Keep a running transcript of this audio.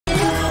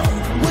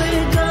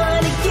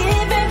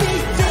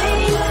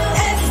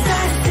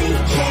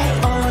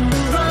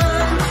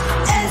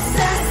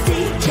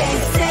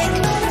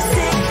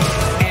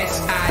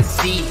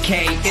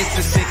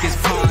sickest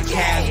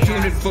podcast.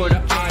 Tune in for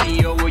the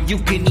audio, or you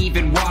can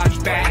even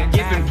watch back.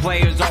 Giving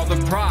players all the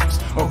props,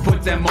 or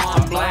put them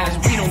on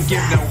blast. We don't give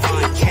no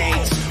hot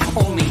takes,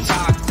 only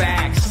talk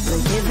facts.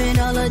 We're giving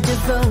all our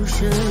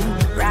devotion,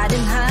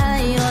 riding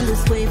high on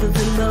this wave of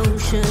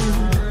emotion.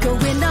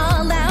 Going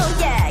all out,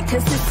 yeah,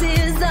 cause this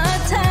is our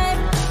time.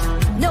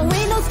 No,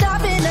 ain't no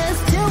stopping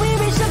us till we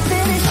reach the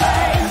finish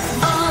line.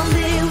 All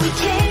in, we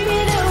came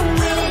here to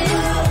win.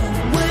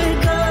 We're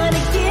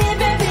gonna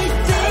give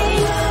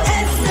everything.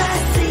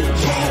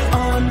 S-I-C-K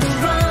on the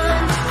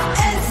run.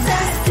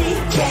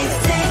 S-I-C-K,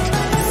 sick.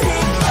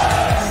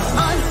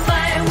 On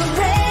fire, we're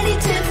ready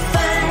to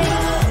fight.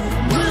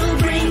 We'll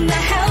bring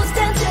the house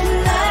down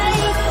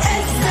tonight.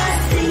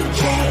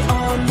 S-I-C-K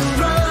on the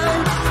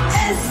run.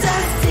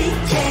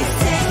 S-I-C-K,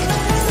 sick.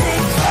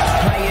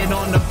 Play it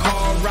on the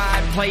car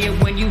ride, play it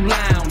when you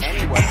lounge.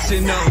 X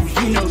and O,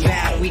 you know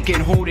that we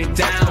can hold it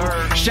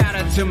down. Shout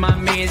out to my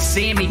man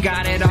Sammy,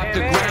 got it off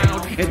the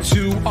ground. And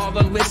to all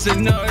the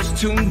listeners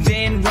tuned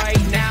in right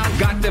now.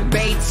 Got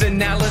debates,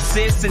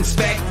 analysis, and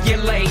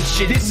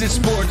speculation. This is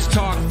sports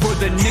talk for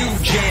the new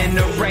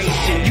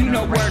generation. You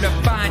know where to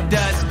find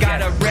us,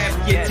 got a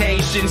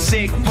reputation.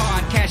 Sick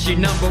podcast, your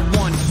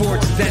 #1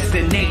 sports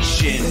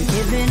destination. We're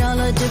giving all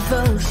our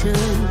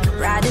devotion,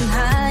 riding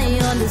high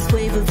on this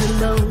wave of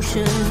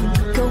emotion.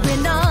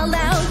 Going all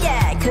out,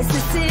 yeah, cause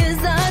this is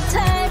our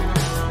time.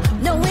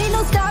 No, ain't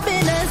no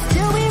stopping us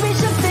till we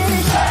reach the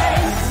finish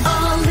line.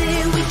 All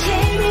in, we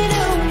came here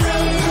to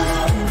win.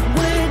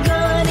 We're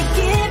gonna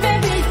give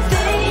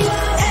everything.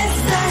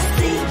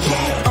 S-I-C-K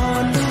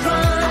on the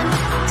run.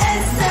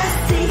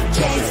 S-I-C-K,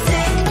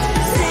 sick.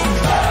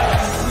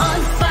 On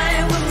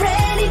fire, we're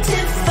ready to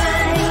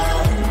fight.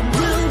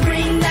 We'll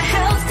bring the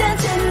house down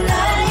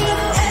tonight.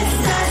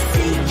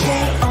 S-I-C-K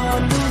on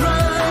the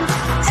run.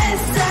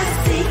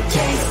 S-I-C-K,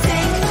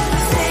 sick.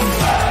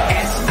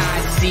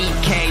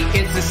 S-I-C-K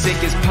is the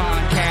sickest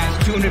podcast.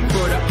 Tune in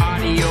for the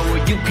audio, or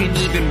you can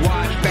even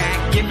watch back.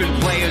 Giving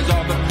players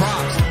all the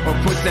props, or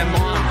put them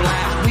on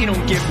blast. We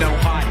don't give no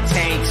hot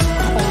takes,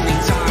 only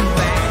talk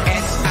back.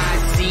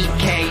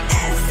 S-I-C-K,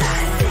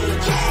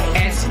 S-I-C-K,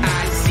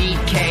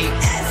 S-I-C-K,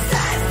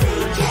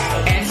 S-I-C-K,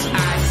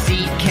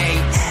 S-I-C-K,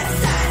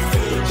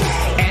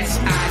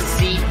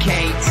 S-I-C-K,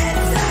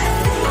 S-I-C-K.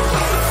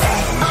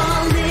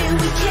 All in,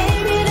 we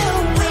came here to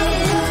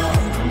win.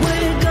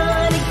 We're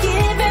gonna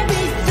give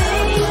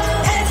everything.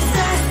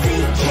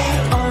 S-I-C-K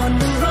on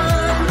the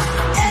run.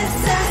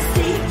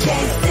 S-I-C-K,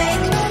 sick.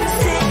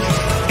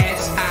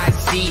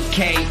 S-I-C-K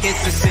is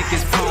the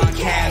sickest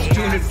podcast.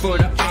 Tune in for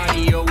the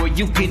audio, or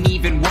you can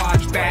even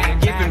watch back.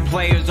 Giving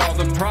players all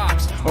the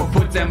props, or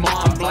put them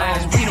on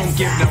blast. We don't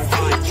give no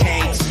hot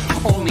takes,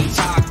 only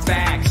talk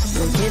facts.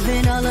 We're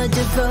giving all our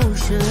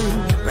devotion,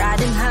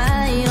 riding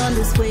high on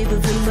this wave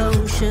of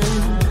emotion.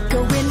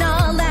 Going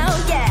all out,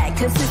 yeah,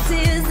 cause this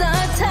is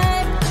our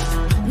time.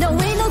 No,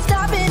 ain't no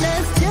stopping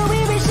us till we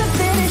reach the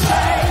finish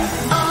line.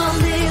 All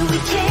in, we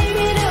came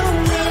here to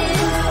win.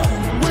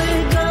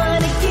 We're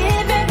gonna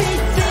give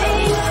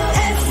everything.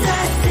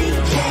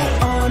 S-I-C-K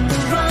on the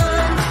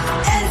run.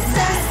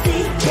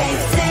 S-I-C-K,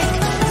 sick.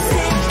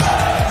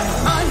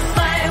 On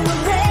fire,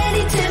 we're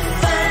ready to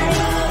fight.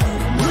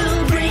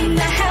 We'll bring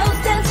the house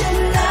down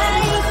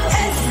tonight.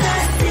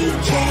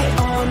 S-I-C-K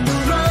on the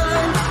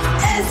run.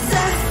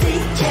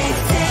 S-I-C-K,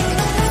 sick.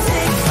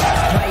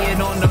 Play it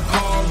on the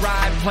car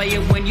ride, play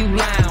it when you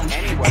lounge.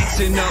 X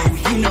and O,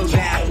 you know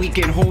that we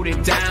can hold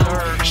it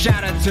down.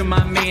 Shout out to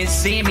my man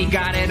Sammy,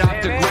 got it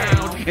off the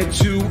ground. And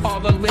to all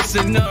the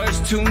listeners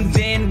tuned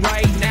in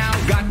right now.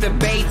 Got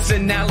debates,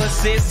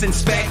 analysis, and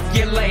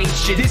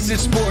speculation. This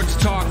is sports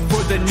talk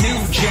for the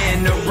new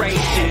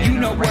generation. You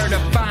know where to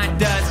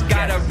find us,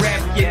 got a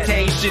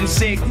reputation.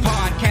 Sick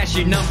podcast,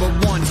 your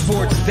 #1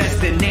 sports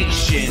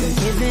destination.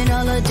 Giving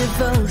all our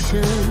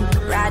devotion,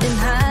 riding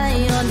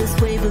high on this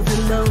wave of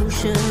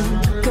emotion.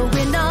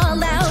 Going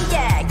all out,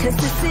 yeah, cause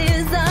this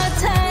is our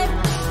time.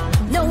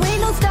 No,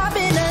 ain't no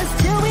stopping us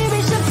till we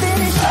reach the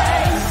finish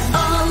line.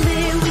 All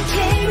in, we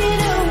came here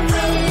to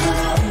win.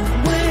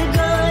 We're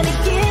gonna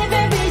give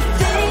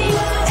everything.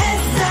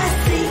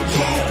 S-I-C-K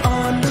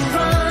on the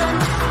run.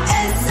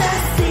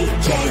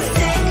 S-I-C-K,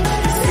 sick.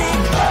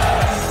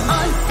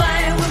 On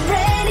fire, we're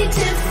ready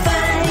to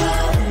fight.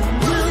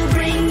 We'll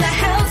bring the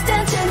house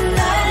down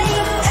tonight.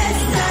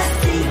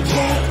 S-I-C-K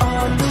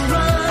on the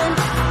run.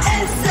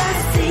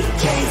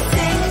 S-I-C-K,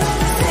 sick.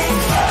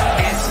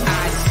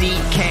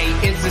 S-I-C-K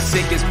is the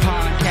sickest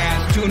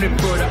podcast. Tune in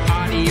for the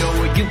audio,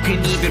 or you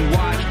can even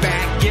watch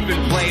back.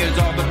 Giving players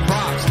all the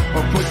props,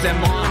 or put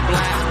them on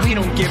blast. We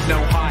don't give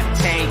no hot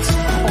takes,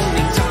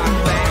 only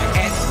talk back.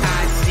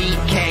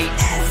 S-I-C-K,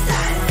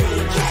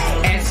 S-I-C-K,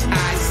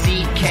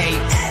 S-I-C-K,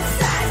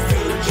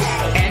 S-I-C-K,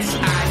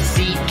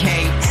 S-I-C-K.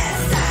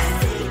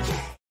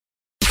 S-I-C-K.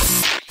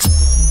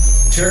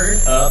 Turn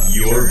up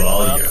your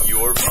volume.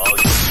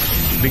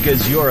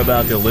 Because you're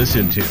about to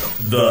listen to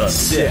The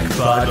Sick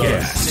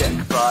Podcast.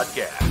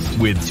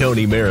 With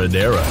Tony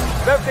Marinaro.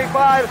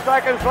 55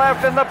 seconds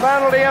left in the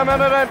penalty, a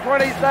minute and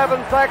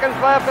 27 seconds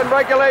left in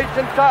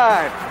regulation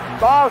time.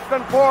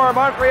 Boston 4,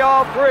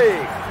 Montreal 3.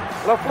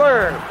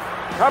 Lafleur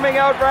coming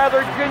out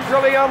rather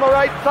gingerly on the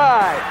right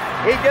side.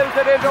 He gives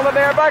it into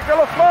Lemaire, back to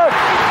Lafleur.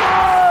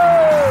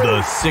 Oh!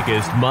 The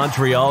sickest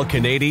Montreal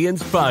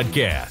Canadiens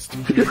podcast.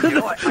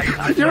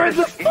 You're in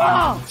the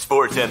ball!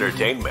 Sports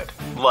entertainment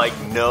like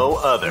no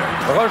other.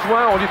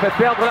 Rejoint, on lui fait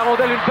perdre la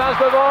rondelle, une passe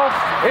devant.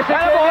 Et c'est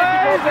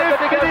le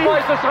dégagement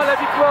et ce sera la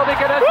victoire des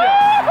Canadiens.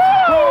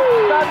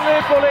 Coupe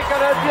Stanley pour les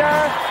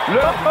Canadiens. Le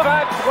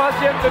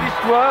 23e de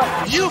l'histoire.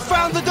 You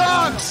found the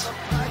dogs!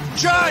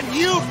 John,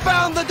 you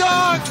found the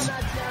dogs!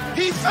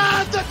 He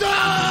found the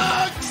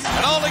dogs!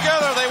 And all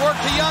together, they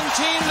worked the young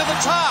team to the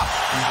top.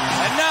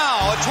 And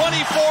now, a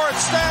 24th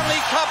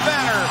Stanley Cup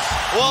banner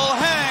will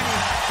hang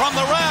from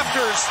the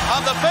rafters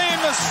of the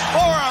famous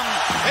Forum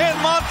in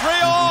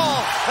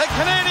Montreal. The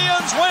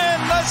Canadiens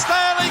win the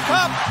Stanley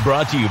Cup.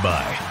 Brought to you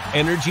by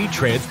Energy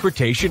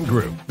Transportation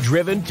Group.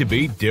 Driven to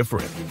be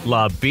different.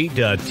 La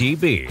Vida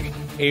Tibi.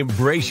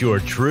 Embrace your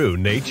true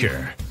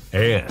nature.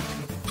 And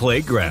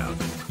Playground,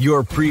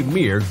 your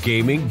premier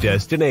gaming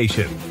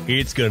destination.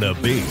 It's gonna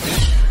be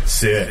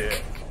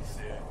sick.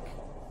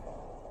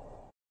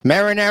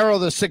 Marinaro,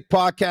 the Sick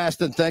Podcast,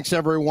 and thanks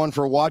everyone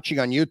for watching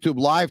on YouTube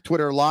Live,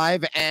 Twitter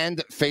Live,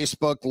 and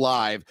Facebook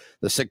Live.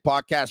 The Sick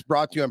Podcast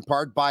brought to you in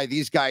part by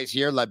these guys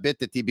here,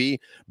 Bittt, Tibi,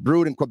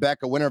 brewed in Quebec,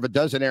 a winner of a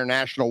dozen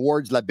international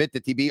awards.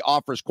 Bittt, Tibi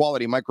offers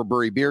quality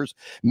microbrewery beers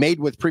made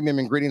with premium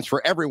ingredients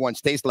for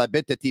everyone's taste.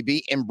 Bittt,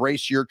 Tibi,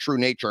 embrace your true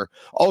nature.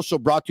 Also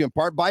brought to you in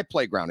part by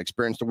Playground.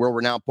 Experience the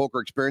world-renowned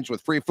poker experience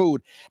with free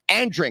food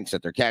and drinks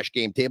at their cash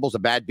game tables. A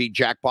bad beat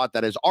jackpot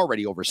that is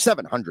already over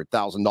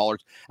 $700,000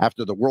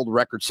 after the world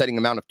record setting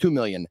amount of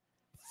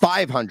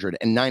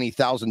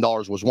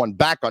 $2,590,000 was won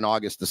back on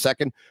August the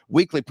 2nd.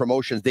 Weekly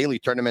promotions, daily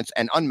tournaments,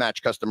 and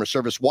unmatched customer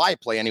service. Why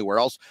play anywhere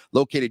else?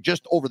 Located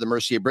just over the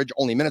Mercier Bridge,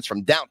 only minutes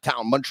from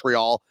downtown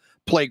Montreal.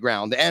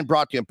 Playground, and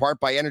brought to you in part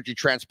by Energy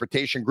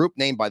Transportation Group,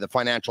 named by the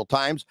Financial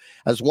Times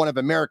as one of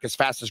America's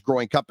fastest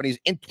growing companies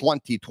in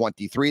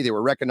 2023. They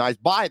were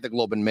recognized by the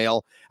Globe and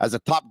Mail as a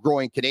top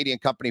growing Canadian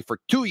company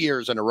for 2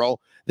 years in a row.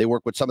 They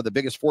work with some of the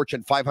biggest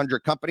Fortune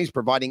 500 companies,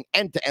 providing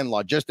end-to-end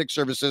logistics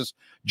services.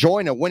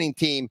 Join a winning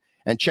team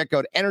and check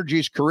out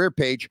Energy's career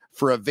page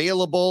for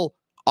available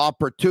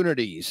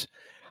opportunities.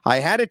 I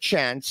had a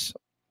chance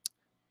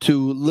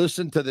to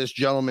listen to this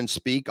gentleman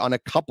speak on a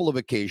couple of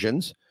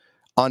occasions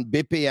on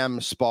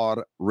BPM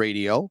Sport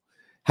Radio,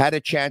 had a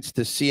chance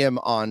to see him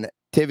on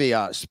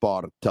TVA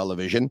Sport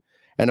Television,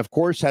 and of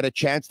course had a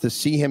chance to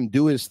see him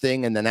do his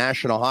thing in the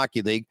National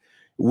Hockey League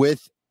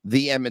with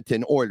the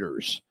Edmonton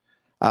Oilers.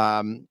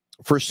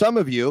 For some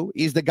of you,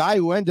 he's the guy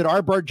who ended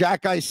Arbor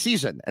Jackey's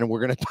season, and we're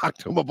going to talk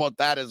to him about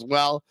that as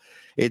well.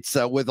 It's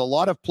with a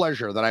lot of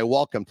pleasure that I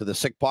welcome to the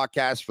Sick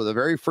Podcast for the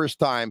very first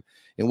time,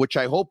 in which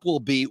I hope will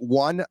be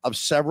one of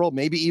several,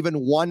 maybe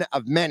even one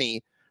of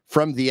many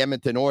from the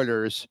Edmonton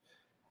Oilers.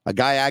 A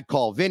guy I'd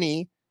call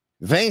Vinny,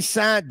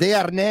 Vincent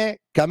Desharnais.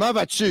 Comment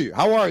vas-tu?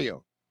 How are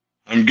you?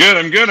 I'm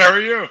good. How are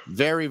you?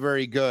 Very,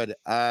 very good.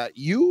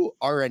 You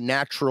are a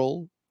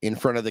natural in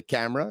front of the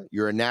camera.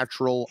 You're a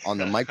natural on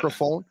the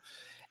microphone.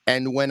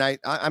 And when I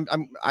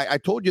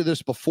told you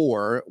this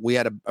before, we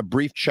had a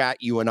brief chat,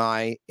 you and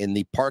I, in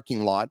the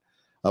parking lot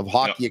of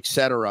Hockey,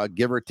 etc.,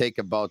 give or take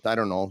about,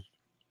 4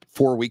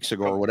 weeks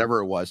ago or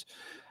whatever it was.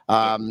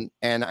 And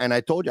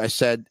I told you, I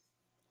said,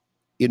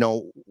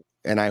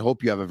 and I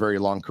hope you have a very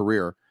long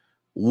career.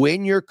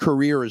 When your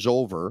career is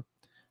over,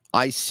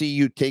 I see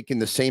you taking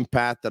the same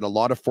path that a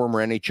lot of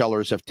former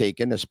NHLers have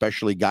taken,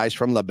 especially guys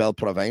from La Belle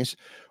Province,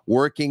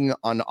 working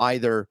on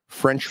either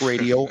French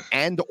radio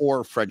and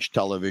or French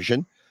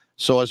television.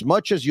 So as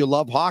much as you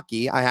love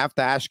hockey, I have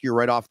to ask you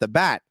right off the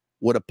bat,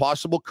 would a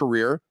possible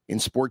career in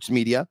sports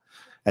media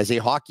as a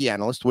hockey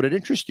analyst, would it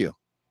interest you?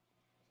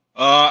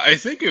 I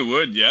think it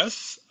would,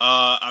 yes.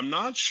 I'm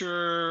not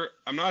sure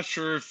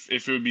if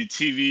it would be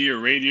TV or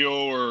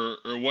radio or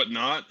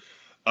whatnot.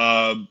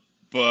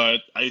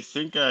 But I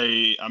think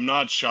I'm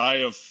not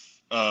shy of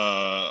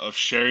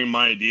sharing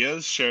my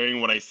ideas, sharing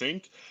what I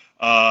think.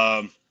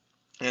 And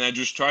I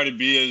just try to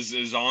be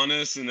as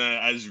honest and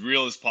as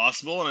real as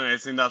possible. And I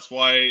think that's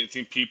why I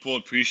think people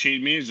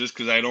appreciate me, is just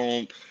because I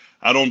don't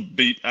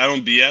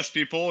BS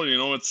people.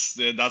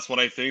 That's what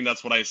I think.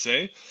 That's what I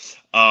say.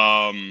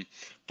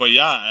 But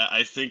yeah,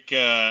 I think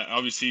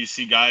obviously you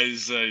see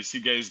guys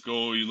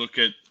go. You look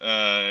at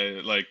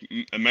like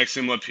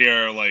Maxime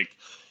Lapierre,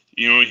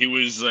 he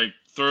was like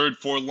third,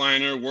 fourth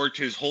liner, worked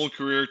his whole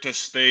career to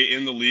stay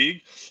in the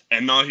league,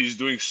 and now he's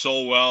doing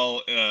so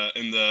well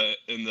in the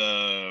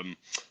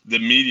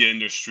media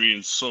industry,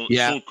 and so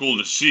cool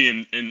to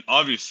see. And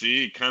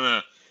obviously it kind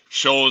of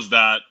shows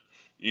that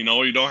you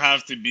don't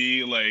have to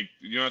be Wayne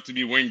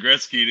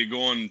Gretzky to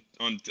go on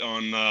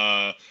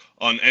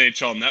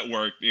NHL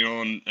Network,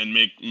 and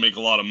make a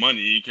lot of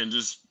money. You can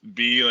just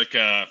be like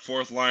a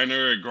fourth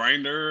liner, a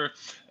grinder,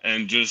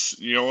 and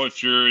just if you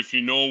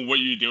know what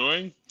you're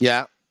doing,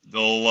 they'll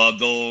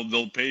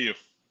pay you.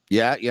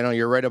 Yeah,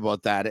 you're right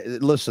about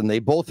that. Listen, they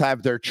both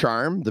have their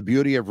charm. The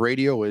beauty of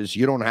radio is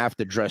you don't have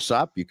to dress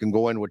up. You can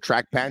go in with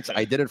track pants.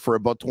 I did it for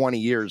about 20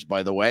 years,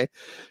 by the way.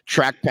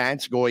 Track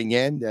pants going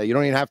in. You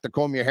don't even have to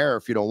comb your hair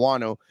if you don't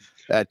want to.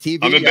 TV.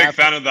 I'm a big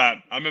fan of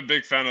that. I'm a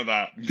big fan of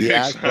that.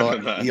 Yeah,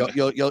 so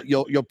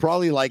you'll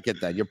probably like it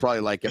then. You'll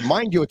probably like it.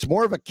 Mind you, it's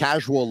more of a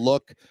casual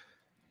look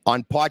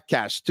on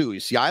podcasts too. You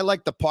see, I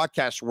like the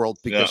podcast world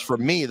because for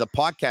me, the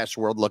podcast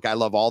world, look, I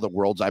love all the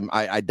worlds.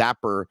 I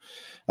dapper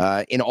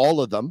in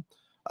all of them.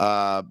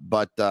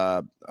 But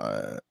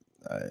podcast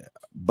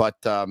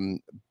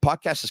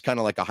is kind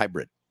of like a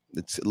hybrid.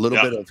 It's a little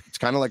bit of, it's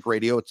kind of like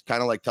radio. It's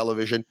kind of like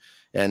television,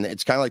 and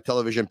it's kind of like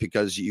television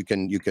because you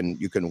can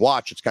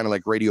watch. It's kind of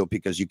like radio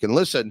because you can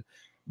listen,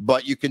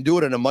 but you can do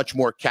it in a much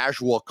more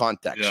casual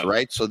context,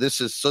 right? So this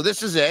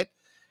is it.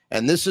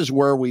 And this is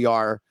where we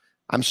are.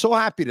 I'm so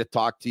happy to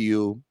talk to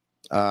you.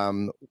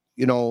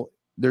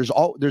 There's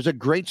a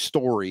great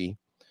story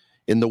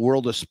in the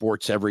world of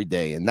sports every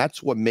day, and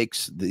that's what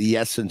makes the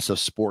essence of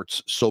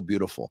sports so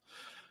beautiful.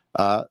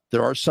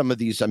 There are some of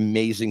these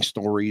amazing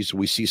stories.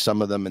 We see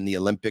some of them in the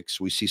Olympics.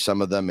 We see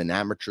some of them in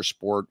amateur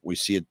sport. We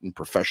see it in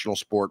professional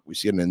sport. We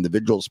see it in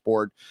individual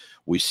sport.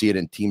 We see it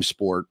in team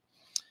sport.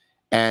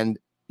 And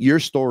your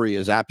story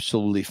is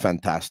absolutely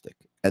fantastic.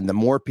 And the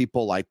more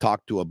people I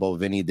talk to about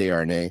Vinny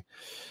Desharnais,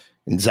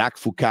 and Zach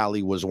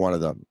Fucale was one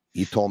of them.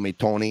 He told me,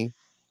 Tony,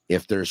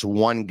 if there's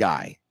one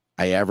guy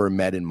I ever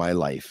met in my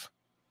life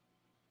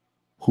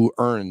who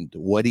earned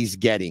what he's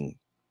getting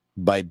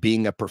by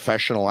being a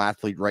professional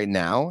athlete right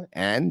now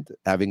and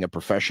having a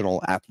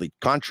professional athlete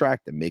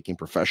contract and making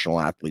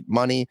professional athlete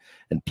money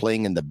and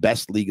playing in the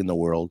best league in the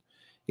world,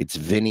 it's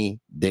Vinny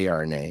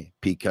Desharnais,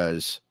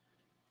 because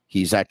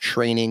he's at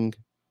training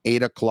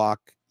 8 o'clock.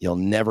 He'll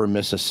never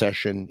miss a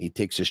session. He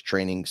takes his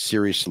training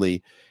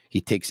seriously. He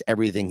takes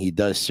everything he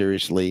does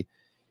seriously.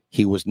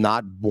 He was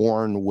not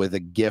born with a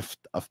gift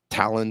of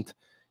talent.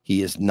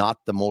 He is not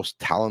the most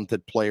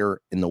talented player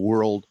in the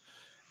world,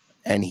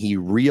 and he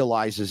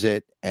realizes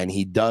it, and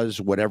he does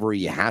whatever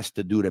he has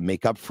to do to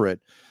make up for it.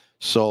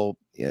 So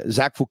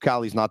Zach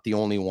Fucale is not the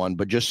only one,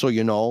 but just so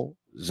you know,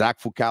 Zach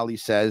Fucale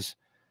says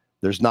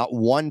there's not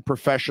one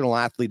professional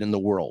athlete in the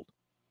world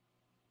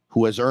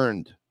who has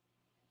earned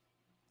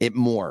it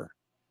more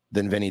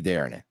than Vinny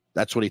Desharnais.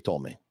 That's what he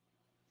told me.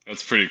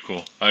 That's pretty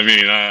cool. I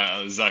mean,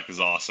 Zach is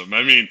awesome.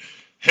 I mean,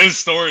 his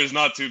story is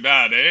not too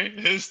bad, eh?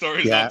 His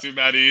story is not too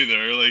bad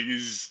either. Like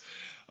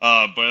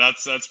but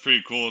that's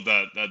pretty cool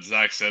that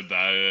Zach said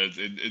that.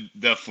 It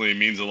definitely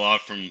means a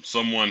lot from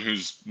someone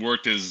who's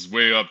worked his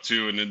way up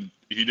too, and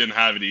he didn't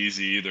have it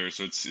easy either.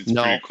 So it's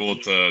pretty cool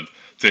to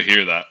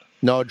hear that.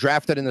 No,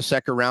 drafted in the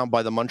second round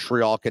by the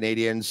Montreal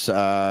Canadiens,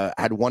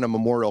 had won a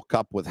Memorial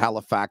Cup with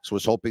Halifax,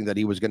 was hoping that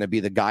he was going to be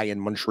the guy in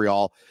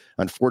Montreal.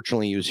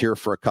 Unfortunately, he was here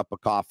for a cup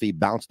of coffee,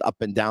 bounced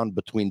up and down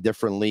between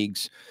different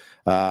leagues,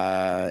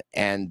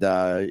 and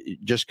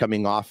just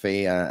coming off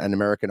an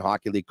American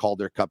Hockey League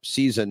Calder Cup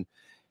season.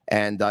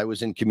 And I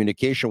was in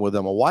communication with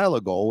him a while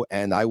ago,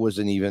 and I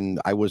wasn't even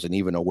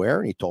aware.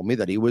 And he told me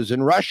that he was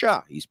in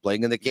Russia. He's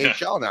playing in the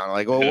KHL now. I'm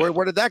like, well,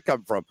 where did that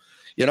come from?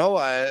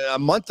 A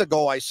month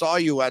ago, I saw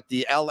you at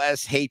the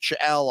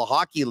LSHL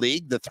Hockey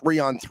League, the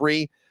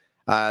 3-on-3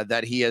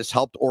 that he has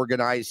helped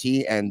organize.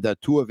 He and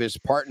two of his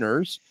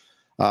partners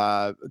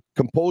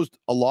composed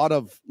a lot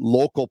of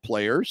local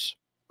players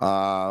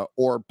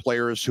or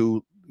players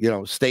who,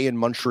 stay in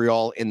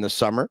Montreal in the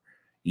summer.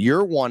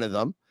 You're one of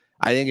them.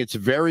 I think it's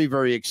very,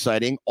 very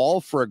exciting,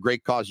 all for a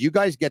great cause. You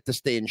guys get to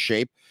stay in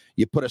shape.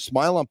 You put a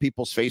smile on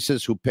people's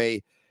faces who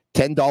pay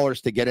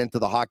 $10 to get into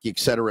the Hockey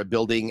Etc.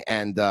 building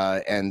and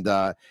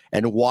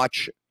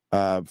watch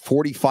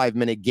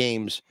 45-minute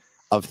games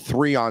of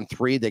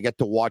 3-on-3. They get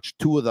to watch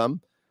 2 of them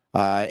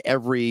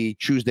every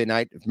Tuesday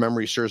night, if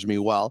memory serves me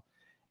well.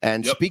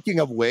 And speaking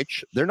of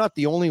which, they're not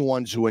the only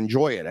ones who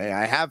enjoy it.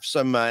 I have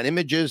some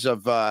images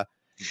of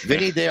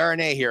Vinny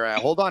Desharnais here.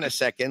 Hold on a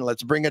second.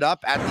 Let's bring it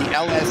up at the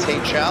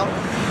LSHL.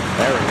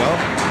 There we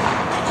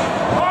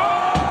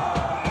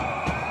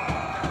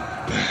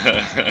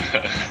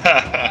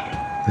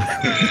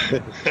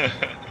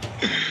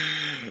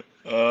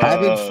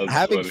go.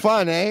 Having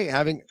fun, eh?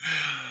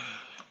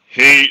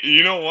 Hey,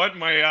 you know what?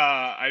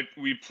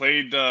 We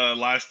played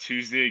last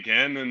Tuesday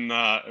again, and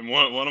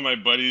one of my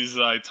buddies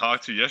I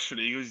talked to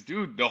yesterday, he goes,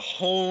 "Dude, the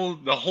whole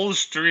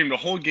stream, the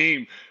whole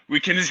game, we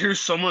can just hear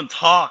someone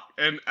talk."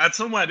 And at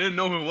some point, I didn't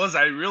know who it was.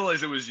 I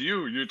realized it was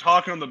you. You're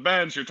talking on the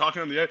bench. You're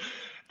talking on the edge.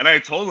 And I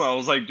told him, I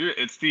was like, dude,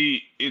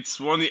 it's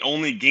one of the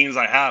only games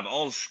I have.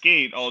 I'll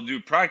skate, I'll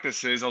do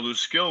practices, I'll do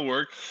skill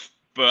work,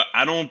 but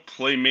I don't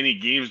play many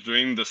games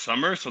during the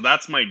summer. So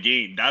that's my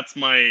game. That's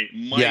my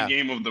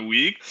game of the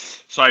week.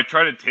 So I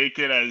try to take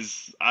it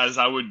as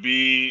I would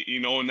be,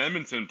 in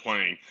Edmonton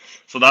playing.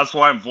 So that's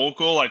why I'm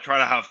vocal. I try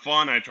to have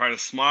fun. I try to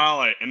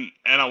smile. And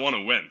I want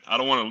to win. I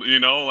don't want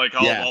to,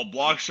 I'll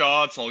block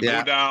shots. I'll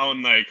go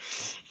down. Like,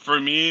 for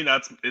me,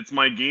 it's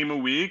my game a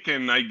week,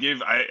 and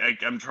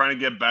I'm trying to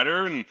get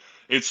better, and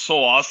it's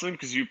so awesome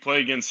because you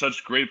play against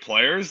such great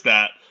players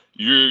that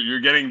you're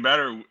getting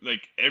better.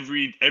 Like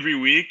every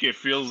week, it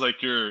feels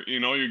like you're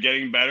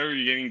getting better.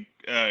 You're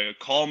getting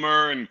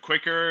calmer and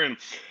quicker, and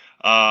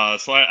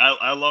so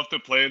I love to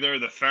play there.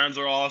 The fans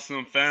are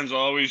awesome. Fans are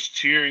always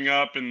cheering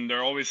up, and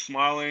they're always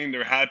smiling.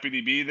 They're happy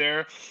to be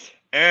there.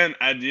 And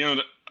at the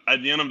end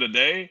of the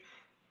day,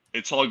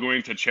 it's all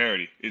going to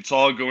charity. It's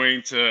all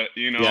going to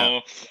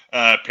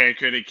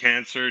pancreatic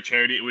cancer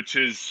charity, which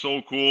is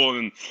so cool.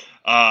 And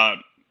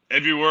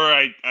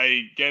everywhere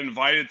I get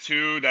invited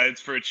to that it's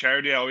for a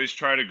charity, I always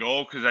try to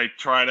go because I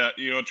try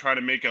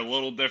to make a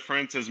little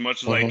difference as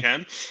much as I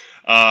can.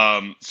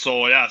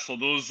 So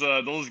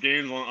those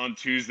games on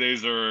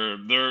Tuesdays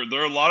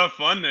they're a lot of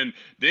fun, and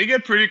they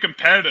get pretty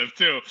competitive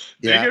too.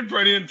 They get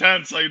pretty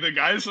intense. Like the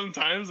guys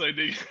sometimes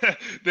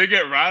they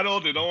get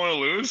rattled, they don't want to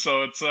lose.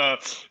 So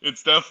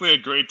it's definitely a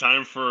great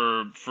time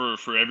for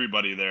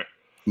everybody there.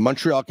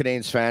 Montreal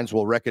Canadiens fans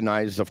will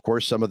recognize, of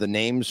course, some of the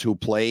names who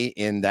play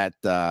in that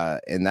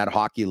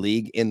hockey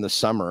league in the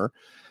summer.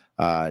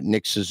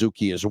 Nick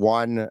Suzuki is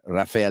one,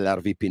 Raphaël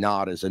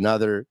Harvey-Pinard is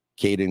another,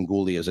 Caden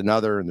Gooley is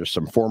another, and there's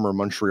some former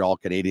Montreal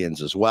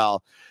Canadiens as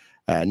well.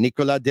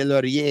 Nicolas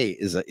Delaurier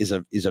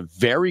is a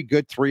very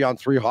good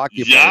 3-on-3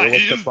 hockey player. Yeah,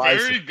 he's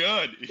very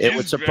good. It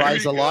would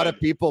surprise a lot of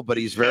people, but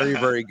he's very,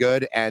 very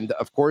good. And,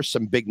 of course,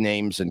 some big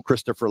names, and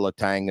Christopher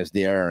Letang is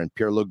there, and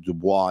Pierre-Luc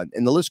Dubois,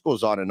 and the list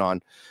goes on and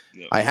on.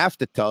 Yep. I have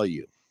to tell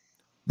you,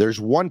 there's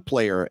one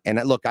player, and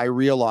look, I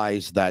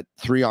realize that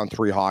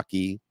 3-on-3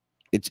 hockey,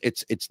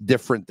 it's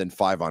different than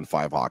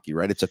 5-on-5 hockey,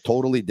 right? It's a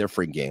totally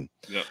different game.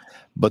 Yep.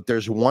 But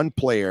there's one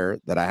player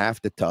that I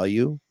have to tell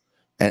you,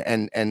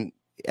 and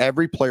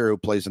every player who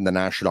plays in the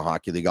National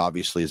Hockey League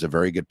obviously is a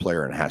very good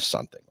player and has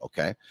something,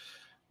 okay?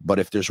 But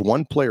if there's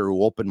one player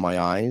who opened my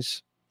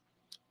eyes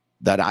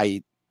that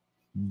I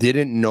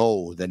didn't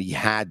know that he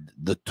had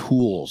the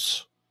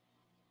tools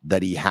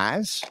that he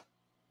has,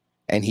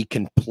 and he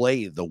can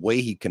play the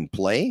way he can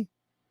play,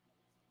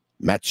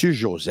 Mathieu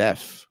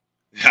Joseph.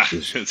 Yeah,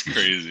 it's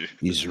crazy.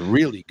 He's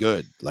really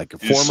good. Like a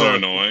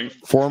former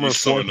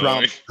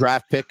fourth-round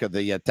draft pick of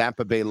the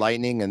Tampa Bay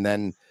Lightning, and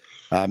then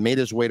made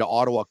his way to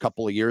Ottawa a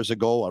couple of years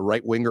ago, a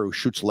right winger who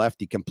shoots left.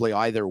 He can play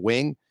either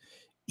wing.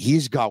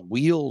 He's got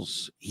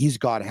wheels. He's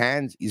got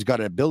hands. He's got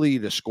an ability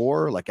to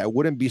score. Like, I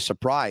wouldn't be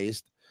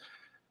surprised.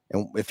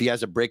 And if he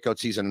has a breakout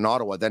season in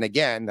Ottawa, then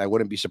again, I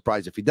wouldn't be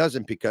surprised if he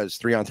doesn't, because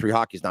 3-on-3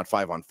 hockey is not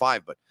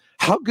 5-on-5. But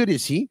how good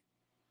is he?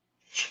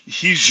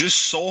 He's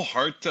just so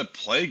hard to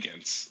play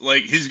against.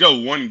 Like, he's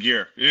got one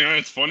gear. You know,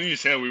 it's funny you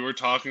say that. We were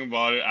talking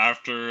about it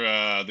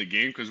after the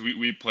game, because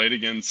we played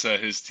against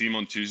his team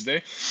on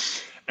Tuesday.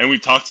 And we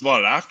talked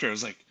about it after. I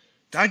was like,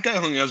 that guy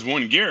only has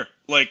one gear.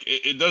 Like,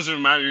 it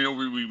doesn't matter. You know,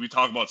 we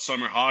talk about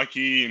summer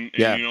hockey and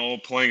you know,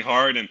 playing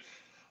hard. And,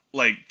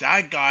 like,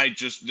 that guy,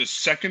 just the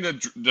second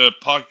the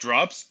puck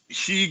drops,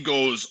 he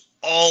goes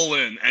all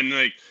in. And,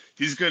 like,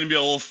 he's going to be a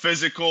little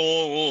physical,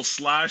 a little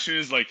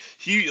slashes. Like,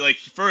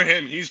 for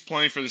him, he's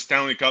playing for the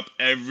Stanley Cup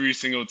every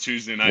single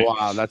Tuesday night.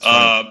 Wow, that's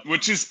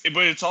nice.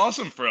 But it's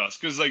awesome for us,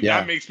 because, like,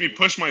 that makes me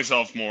push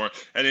myself more,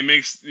 and it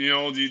makes, you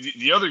know,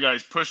 the other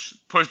guys push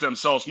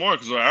themselves more,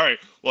 because, like, all right,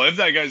 well, if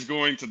that guy's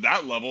going to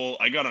that level,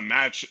 I got to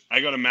match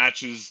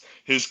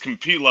his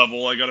compete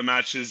level. I got to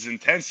match his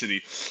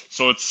intensity.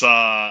 So it's,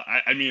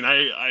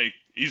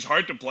 he's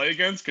hard to play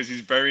against, because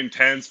he's very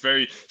intense.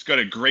 He's got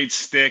a great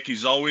stick.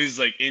 He's always,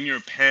 like, in your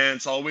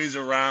pants, always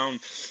around.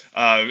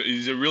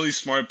 He's a really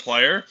smart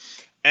player,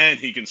 and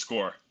he can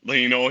score. Like,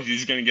 you know,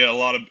 he's going to get a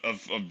lot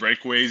of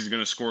breakaways. He's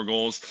going to score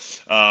goals.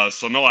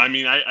 So no, I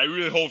mean, I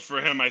really hope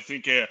for him. I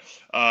think he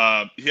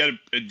had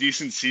a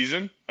decent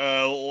season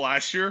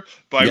last year,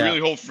 but I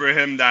really hope for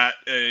him that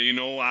you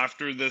know,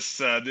 after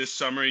this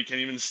summer, he can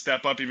even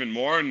step up even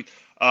more. And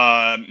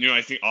you know,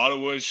 I think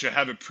Ottawa should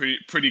have a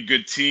pretty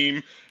good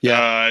team.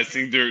 I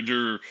think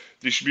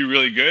they should be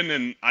really good,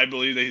 and I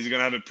believe that he's going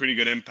to have a pretty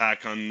good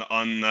impact on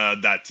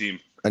that team.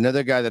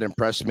 Another guy that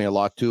impressed me a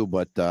lot too,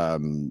 but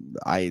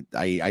I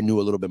knew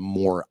a little bit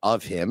more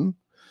of him,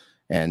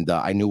 and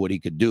I knew what he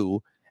could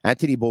do.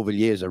 Anthony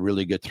Beauvillier is a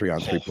really good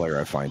 3-on-3 player,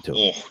 I find too.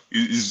 Oh,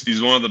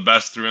 he's one of the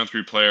best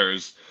 3-on-3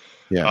 players.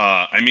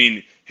 Yeah. I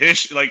mean,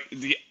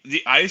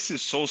 the ice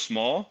is so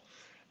small.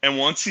 And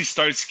once he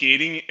starts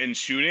skating and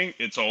shooting,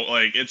 it's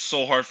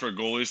so hard for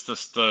goalies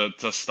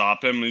to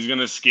stop him. He's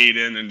gonna skate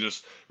in and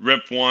just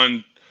rip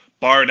one,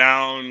 bar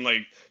down,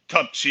 like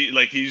top cheat.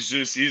 Like, he's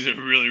a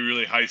really,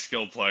 really high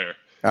skilled player.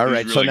 All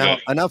right, so now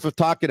enough of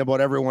talking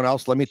about everyone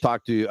else. Let me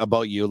talk to you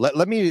about you.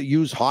 Let me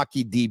use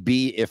Hockey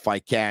DB if I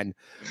can,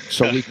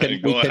 so we can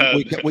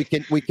we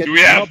can. Do we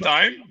have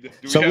time?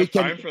 Do we have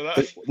time for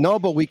that? No,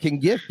 but we can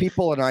give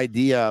people an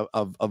idea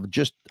of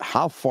just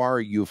how far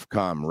you've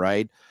come,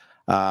 right?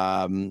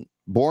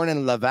 Born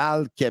in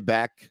Laval,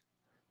 Quebec,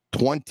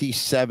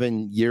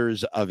 27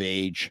 years of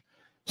age,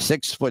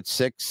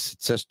 6'6".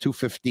 It says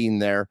 215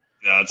 there.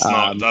 Yeah,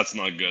 that's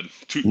not good.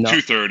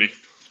 230.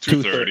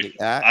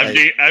 230.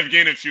 I've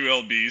gained a few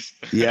lbs.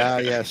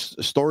 Yes.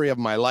 Story of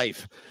my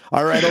life.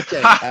 All right.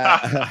 Okay.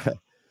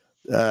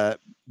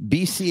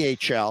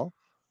 BCHL.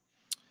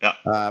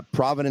 Yeah.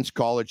 Providence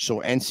College,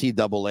 so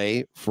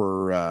NCAA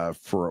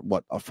for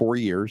what, 4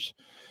 years.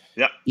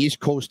 Yeah. East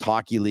Coast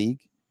Hockey League,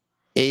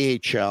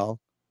 AHL,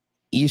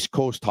 East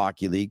Coast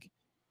Hockey League,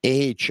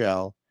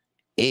 AHL,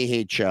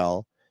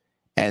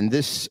 and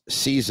this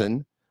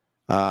season,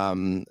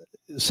 some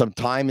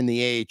time in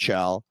the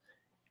AHL,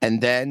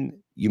 and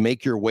then you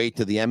make your way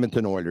to the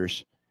Edmonton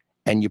Oilers,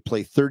 and you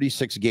play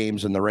 36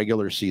 games in the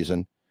regular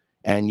season,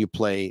 and you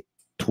play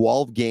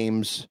 12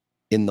 games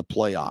in the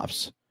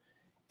playoffs,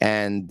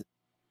 and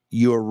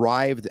you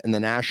arrived in the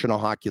National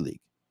Hockey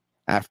League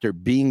after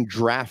being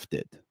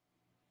drafted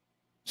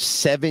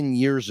 7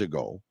 years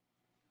ago.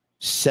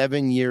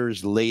 7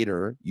 years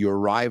later, you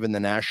arrive in the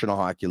National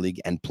Hockey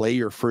League and play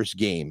your first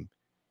game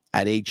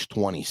at age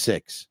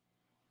 26.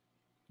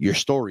 Your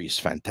story is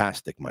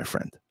fantastic, my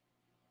friend.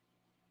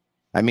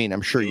 I mean,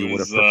 I'm sure you would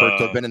have preferred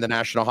to have been in the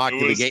National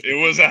Hockey League.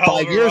 It was a hell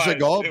of a 5 years ride.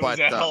 ago, it but was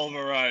a hell of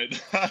a ride.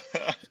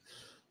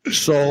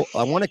 So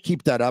I want to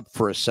keep that up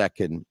for a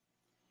second.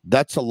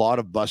 That's a lot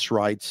of bus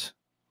rides.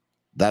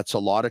 That's a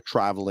lot of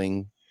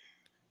traveling.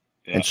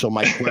 Yeah. And so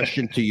my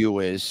question to you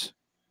is,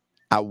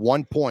 at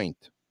one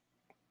point,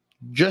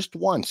 just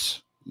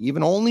once,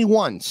 even only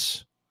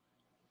once,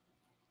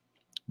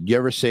 do you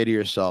ever say to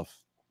yourself,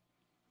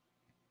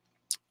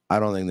 I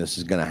don't think this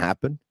is going to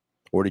happen?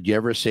 Or did you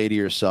ever say to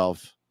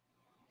yourself,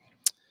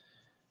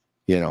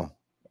 you know,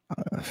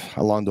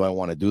 how long do I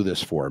want to do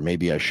this for?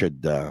 Maybe I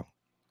should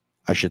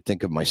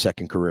think of my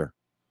second career.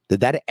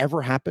 Did that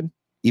ever happen?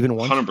 Even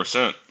once?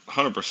 100%.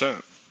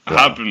 It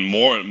happened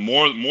more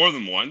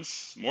than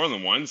once.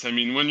 I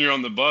mean, when you're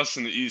on the bus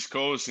in the East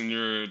Coast and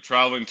you're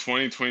traveling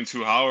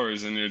 22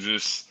 hours and you're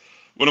just,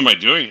 what am I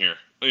doing here?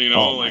 You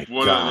know, why am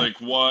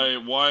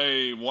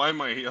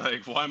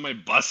I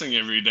busing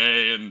every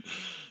day? And,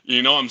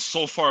 you know, I'm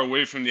so far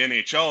away from the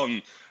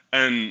NHL,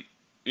 and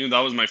you know,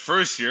 that was my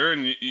first year,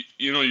 and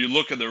you know, you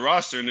look at the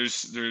roster and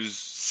there's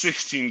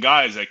 16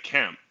 guys at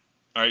camp.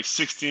 All right,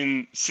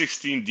 16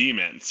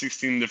 D-men,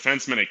 16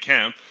 defensemen at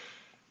camp.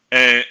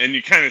 And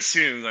you kind of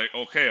see it like,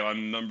 okay,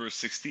 I'm number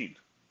 16.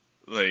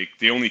 Like,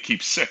 they only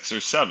keep 6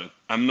 or 7.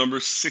 I'm number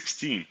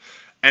 16.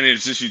 And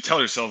it's just, you tell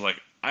yourself, like,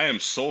 I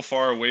am so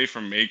far away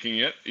from making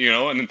it, you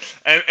know? And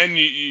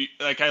you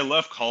like, I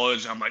left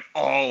college, I'm like,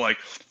 oh, like,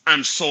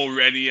 I'm so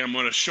ready. I'm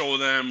going to show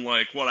them,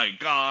 like, what I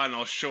got, and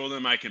I'll show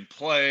them I can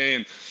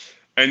play.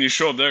 And you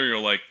show up there, you're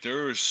like,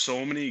 there are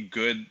so many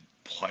good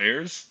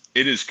players.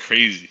 It is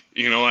crazy,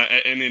 you know,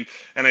 and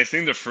I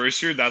think the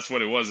first year, that's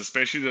what it was,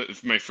 especially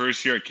my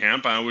first year at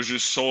camp. I was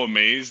just so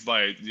amazed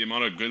by the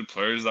amount of good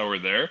players that were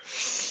there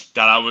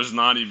that I was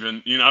not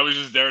even, you know, I was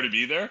just there to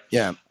be there.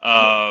 Yeah.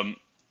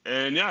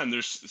 And yeah, and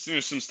there's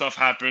some stuff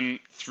happened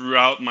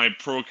throughout my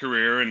pro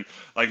career, and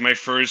like my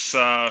first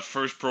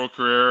pro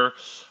career,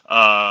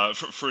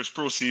 first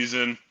pro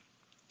season,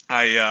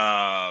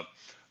 I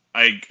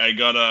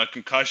got a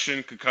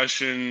concussion.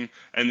 Concussion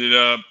ended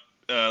up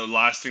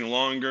lasting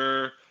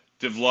longer.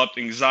 Developed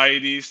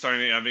anxiety,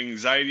 starting having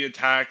anxiety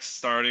attacks,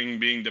 starting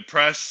being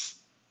depressed,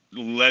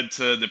 led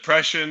to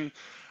depression.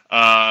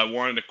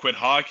 Wanted to quit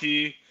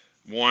hockey,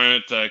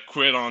 wanted to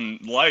quit on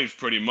life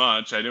pretty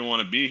much. I didn't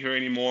want to be here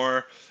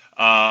anymore.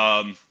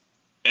 And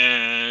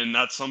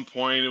at some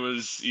point, it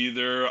was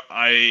either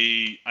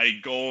I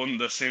go in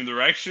the same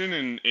direction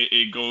and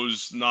it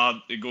goes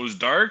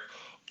dark,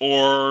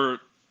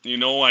 or, you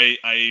know,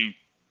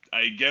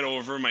 I get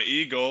over my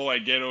ego. I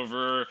get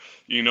over,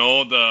 you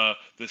know, the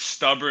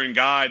stubborn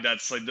guy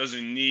that's like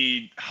doesn't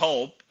need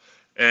help,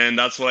 and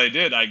that's what I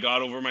did. I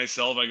got over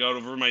myself. I got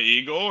over my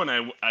ego, and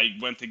I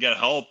went to get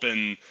help,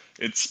 and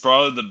it's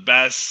probably the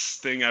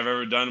best thing I've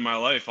ever done in my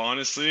life,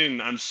 honestly.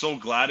 And I'm so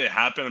glad it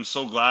happened. I'm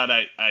so glad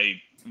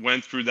I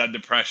went through that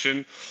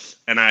depression,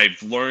 and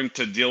I've learned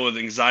to deal with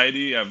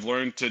anxiety. I've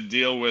learned to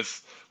deal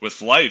with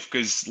life,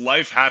 because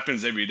life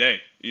happens every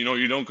day. You know,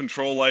 you don't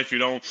control life. You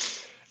don't.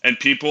 And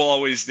people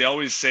always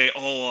say,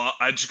 oh,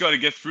 I just got to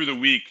get through the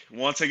week.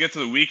 Once I get to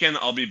the weekend,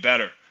 I'll be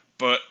better.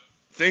 But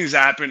things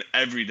happen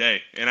every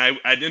day. And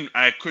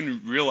I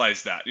couldn't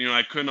realize that. You know,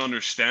 I couldn't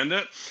understand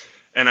it.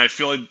 And I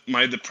feel like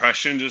my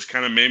depression just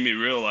kind of made me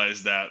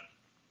realize that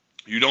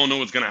you don't know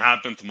what's going to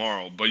happen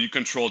tomorrow, but you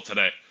control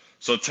today.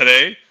 So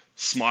today,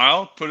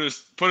 smile, put a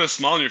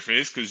smile on your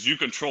face, because you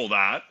control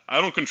that.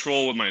 I don't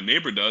control what my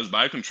neighbor does, but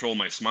I control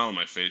my smile on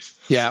my face.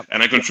 Yeah.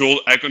 And I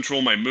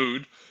control my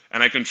mood.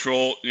 And I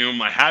control, you know,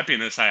 my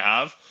happiness I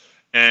have.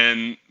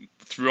 And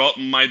throughout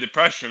my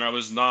depression, it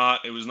was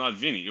not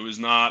Vinny. I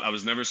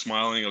was never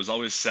smiling. I was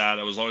always sad.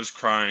 I was always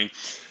crying.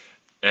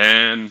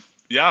 And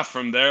yeah,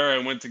 from there, I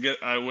went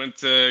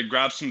to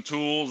grab some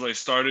tools. I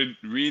started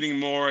reading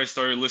more. I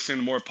started listening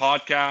to more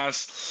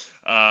podcasts,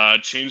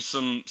 changed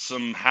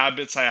some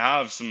habits I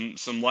have,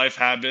 some life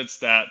habits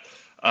that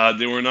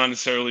they were not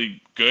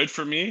necessarily good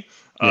for me.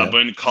 But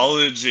in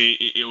college,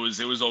 it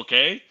was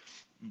okay.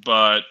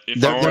 But if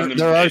there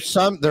are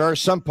some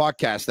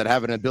podcasts that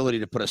have an ability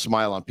to put a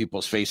smile on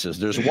people's faces.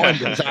 There's one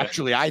that's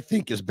actually, I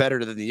think, is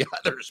better than the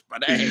others.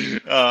 But hey, you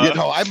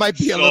know, I might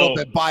be a little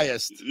bit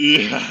biased.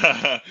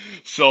 Yeah.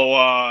 So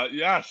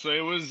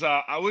it was.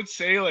 I would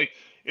say, like,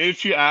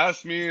 if you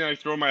ask me, I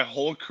throw my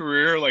whole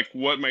career, like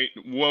what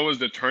was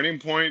the turning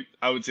point,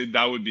 I would say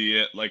that would be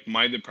it. Like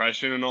my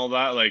depression and all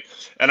that. Like,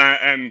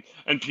 and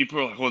people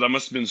are like, well, that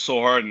must have been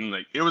so hard. And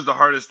like, it was the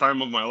hardest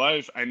time of my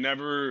life. I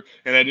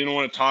didn't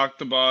want to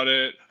talk about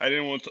it. I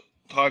didn't want to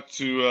talk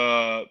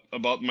to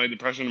about my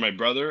depression to my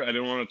brother. I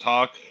didn't want to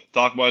talk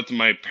about it to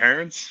my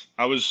parents.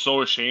 I was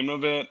so ashamed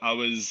of it.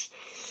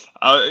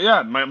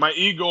 Yeah, my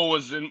ego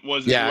was in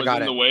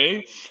the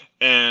way.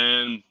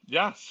 And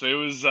yeah, so it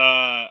was,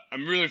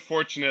 I'm really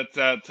fortunate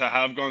to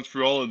have gone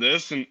through all of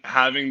this and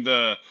having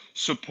the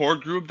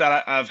support group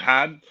that I've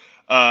had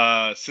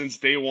since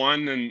day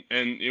one.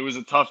 And it was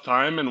a tough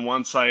time. And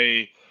once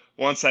I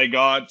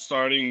got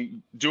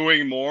starting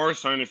doing more,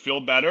 starting to feel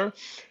better.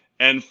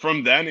 And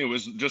from then it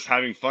was just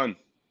having fun.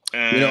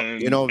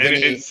 And, Vinny,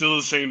 it's still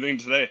the same thing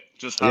today.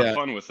 Just have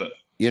fun with it.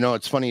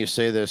 It's funny you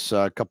say this,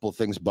 a couple of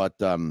things, but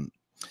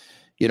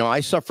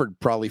I suffered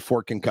probably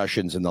 4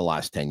 concussions in the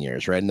last 10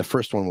 years, right? And the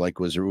first one, like,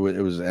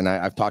 and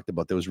I've talked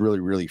about that, was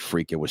really, really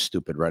freak. It was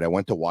stupid, right? I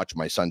went to watch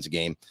my son's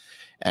game,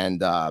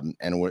 and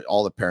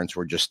all the parents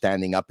were just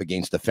standing up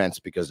against the fence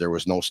because there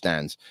was no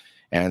stands.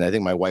 And I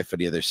think my wife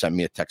had either sent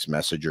me a text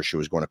message or she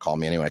was going to call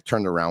me. Anyway, I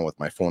turned around with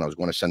my phone. I was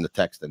going to send the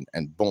text,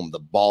 and boom, the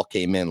ball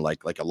came in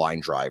like a line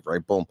drive,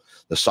 right? Boom,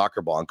 the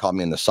soccer ball, and caught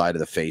me in the side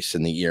of the face,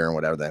 in the ear, and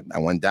whatever. That I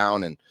went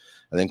down, and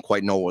I didn't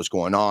quite know what was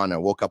going on. I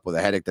woke up with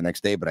a headache the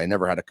next day, but I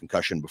never had a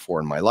concussion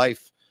before in my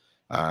life.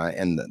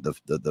 And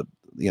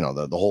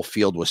the whole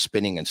field was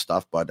spinning and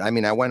stuff. But I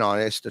mean, I went on.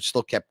 I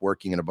still kept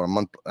working, and about a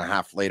month and a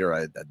half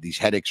later, these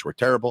headaches were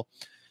terrible.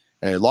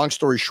 And long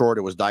story short,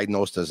 it was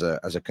diagnosed as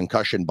a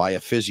concussion by a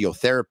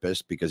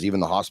physiotherapist, because even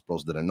the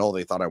hospitals didn't know.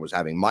 They thought I was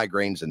having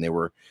migraines, and they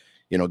were,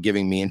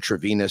 giving me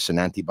intravenous and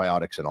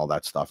antibiotics and all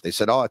that stuff. They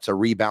said, oh, it's a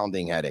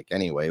rebounding headache.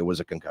 Anyway, it was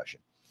a concussion.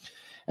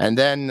 And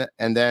then,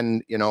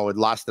 it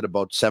lasted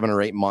about 7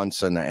 or 8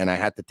 months, and I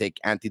had to take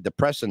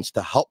antidepressants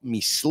to help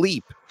me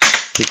sleep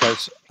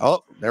because,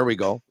 oh, there we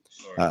go.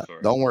 Sorry.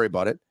 Don't worry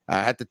about it.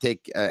 I had to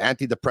take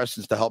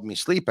antidepressants to help me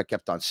sleep. I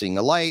kept on seeing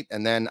a light,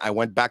 and then I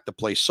went back to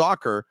play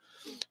soccer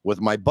with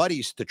my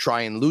buddies to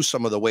try and lose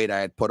some of the weight I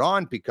had put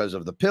on because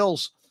of the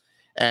pills.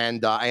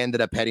 And I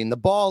ended up heading the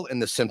ball,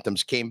 and the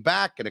symptoms came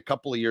back. And a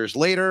couple of years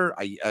later,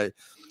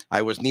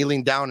 I was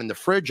kneeling down in the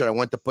fridge, and I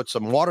went to put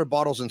some water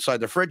bottles inside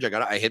the fridge.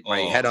 I hit my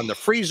head on the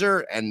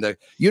freezer, and the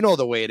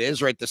way it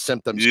is, right? The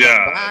symptoms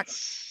come back.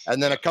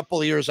 And then a couple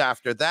of years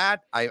after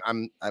that,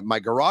 I'm at my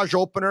garage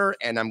opener,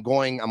 and I'm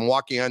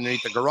walking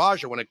underneath the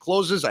garage, and when it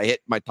closes, I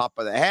hit my top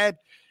of the head.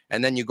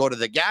 And then you go to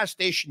the gas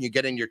station, you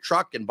get in your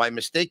truck, and by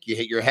mistake, you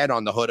hit your head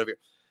on the hood of your.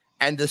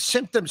 And the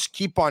symptoms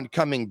keep on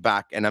coming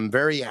back. And I'm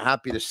very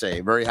happy to say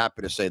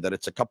that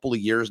it's a couple of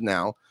years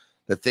now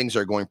that things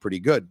are going pretty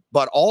good.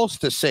 But all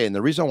to say, and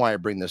the reason why I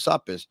bring this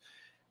up is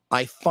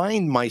I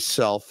find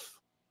myself,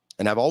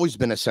 and I've always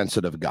been a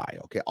sensitive guy,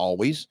 okay,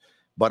 always,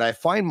 but I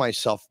find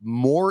myself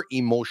more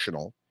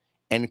emotional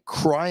and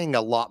crying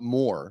a lot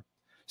more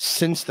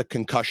since the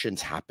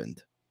concussions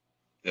happened.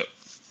 Yep.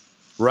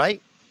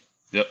 Right?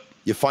 Yep.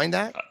 You find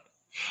that?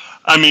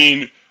 I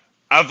mean,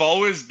 I've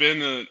always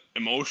been an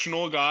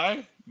emotional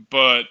guy,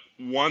 but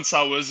once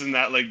I was in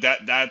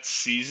that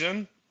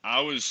season, I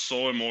was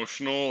so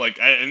emotional.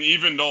 And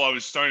even though I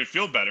was starting to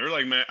feel better,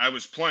 I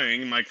was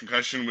playing, my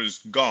concussion was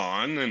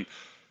gone, and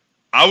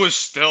I was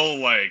still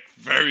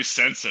very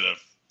sensitive.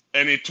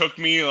 And it took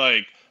me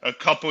a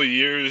couple of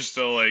years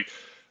to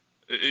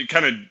it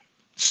kind of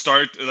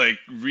start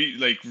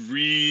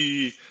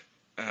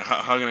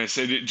how can I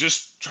say it?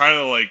 Just try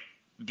to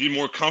be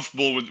more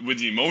comfortable with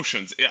the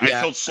emotions. I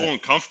felt so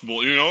uncomfortable,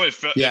 it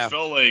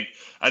felt like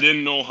I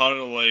didn't know how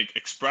to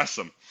express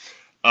them.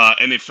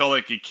 And it felt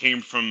like it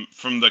came from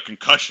the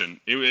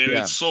concussion.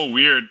 It's so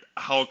weird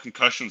how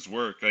concussions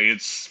work.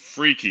 It's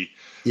freaky.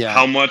 Yeah.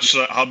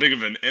 How big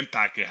of an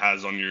impact it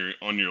has on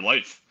your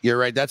life. You're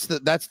right. That's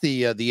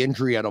the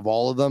injury out of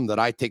all of them that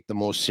I take the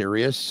most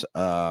serious.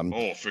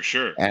 Oh, for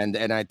sure. And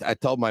I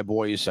tell my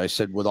boys, I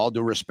said, with all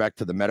due respect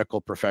to the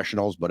medical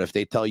professionals, but if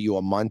they tell you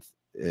a month,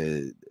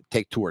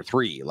 take 2 or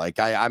 3.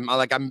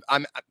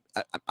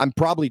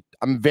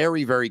 I'm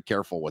very, very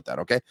careful with that.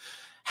 Okay.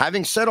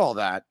 Having said all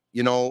that,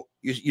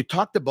 you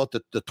talked about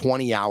the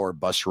 20-hour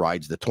bus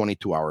rides, the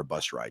 22-hour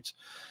bus rides.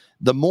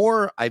 The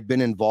more I've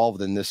been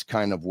involved in this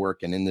kind of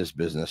work and in this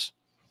business,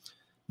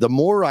 the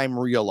more I'm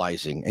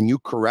realizing, and you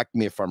correct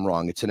me if I'm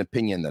wrong, it's an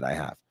opinion that I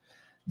have,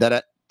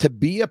 that to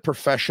be a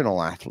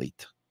professional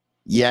athlete,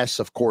 yes,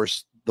 of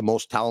course, the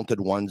most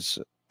talented ones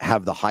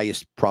have the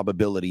highest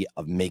probability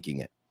of making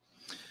it.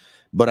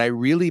 But I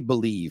really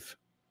believe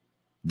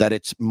that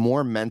it's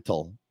more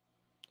mental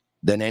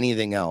than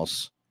anything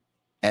else.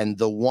 And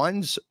the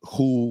ones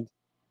who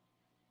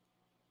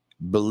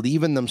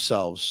believe in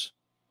themselves,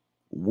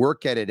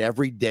 work at it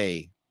every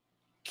day,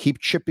 keep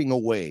chipping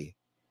away,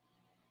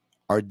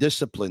 are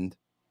disciplined,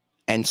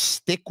 and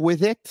stick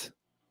with it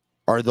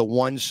are the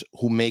ones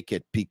who make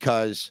it.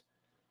 Because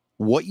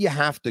what you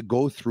have to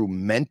go through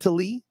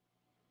mentally,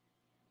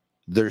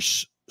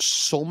 there's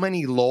so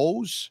many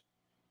lows.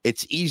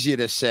 It's easy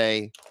to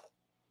say,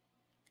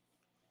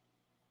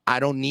 I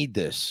don't need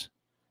this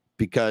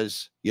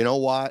because you know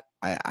what?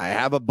 I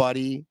have a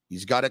buddy.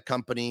 He's got a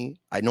company.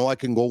 I know I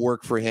can go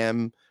work for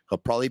him. He'll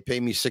probably pay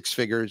me 6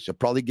 figures. He'll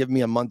probably give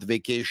me a month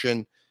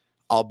vacation.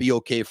 I'll be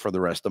okay for the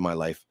rest of my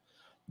life.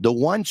 The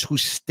ones who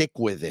stick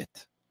with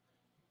it,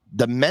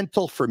 the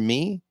mental for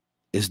me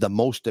is the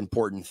most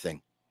important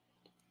thing.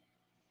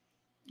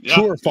 Yeah,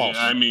 True or false?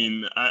 I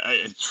mean,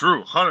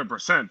 true,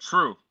 100%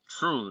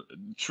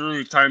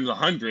 true times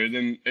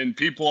 100. And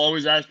people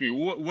always ask me,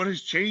 what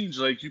has changed?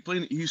 Like, you play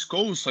in the East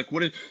Coast. Like,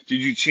 did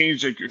you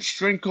change, like, your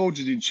strength coach?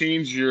 Did you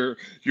change your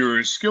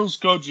skills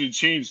coach? Did you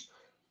change?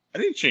 I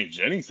didn't change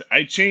anything.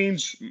 I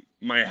changed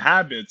my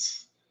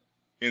habits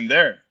in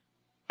there.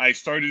 I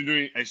started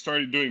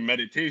doing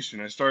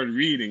meditation. I started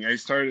reading.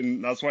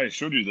 And that's why I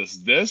showed you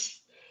this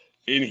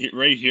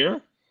right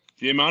here.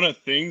 The amount of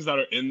things that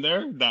are in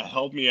there that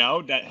helped me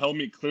out, that helped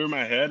me clear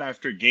my head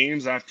after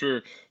games,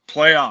 after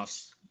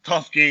playoffs.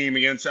 Tough game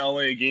against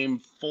LA,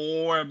 game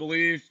 4, I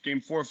believe,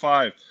 game 4 or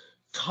 5.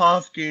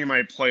 Tough game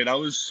I played. I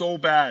was so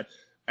bad.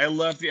 I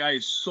left the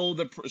ice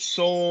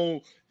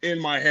so in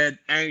my head,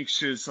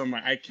 anxious. I'm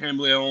like, I can't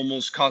believe I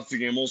almost cost the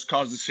game, almost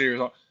cost the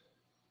series.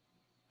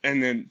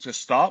 And then to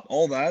stop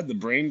all that, the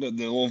brain, the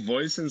little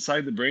voice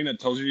inside the brain that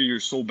tells you you're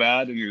so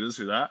bad and you're this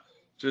or that,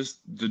 just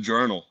the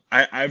journal.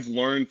 I've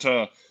learned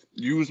to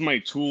use my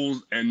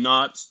tools and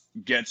not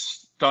get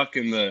stuck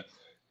in the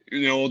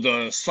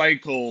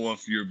cycle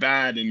of you're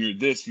bad and you're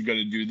this, you got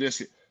to do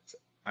this.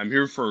 I'm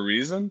here for a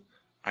reason.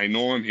 I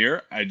know I'm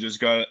here. I just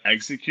got to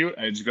execute.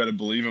 I just got to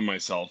believe in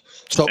myself.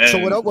 So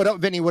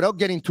without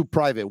getting too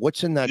private,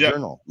 what's in that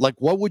journal? Like,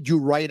 what would you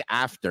write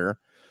after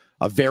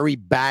a very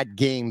bad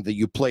game that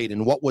you played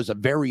and what was a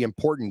very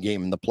important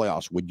game in the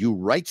playoffs? Would you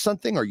write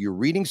something? Are you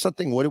reading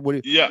something?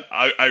 Yeah,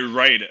 I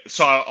write it.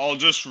 So I'll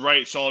just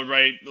write. So I'll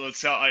write, let's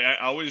say I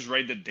always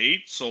write the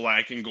date so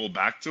I can go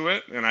back to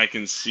it and I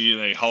can see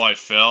like how I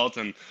felt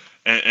and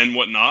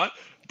whatnot.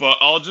 But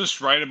I'll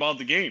just write about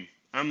the game.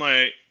 I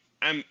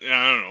don't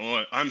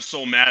know, I'm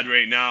so mad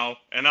right now.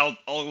 And I'll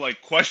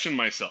like question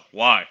myself.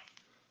 Why?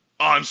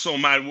 Oh, I'm so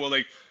mad. Well,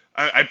 like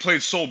I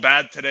played so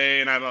bad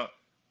today and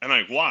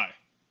why?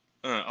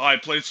 I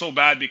played so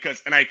bad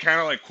because, and I kind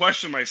of like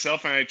question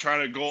myself and I try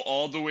to go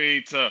all the way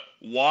to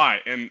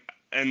why. And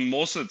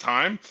most of the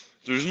time,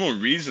 there's no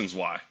reasons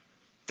why.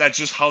 That's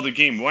just how the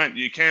game went.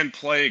 You can't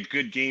play a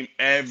good game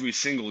every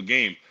single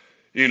game,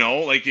 and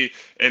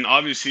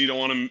obviously you don't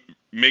want to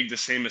make the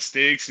same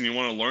mistakes and you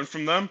want to learn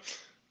from them.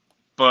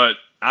 But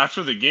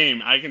after the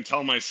game, I can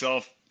tell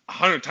myself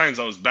 100 times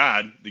I was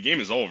bad. The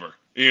game is over,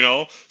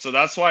 So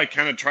that's why I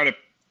kind of try to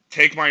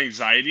take my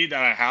anxiety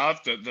that I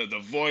have, the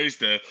voice,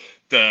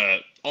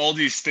 all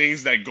these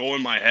things that go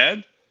in my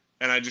head,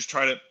 and I just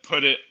try to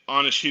put it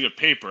on a sheet of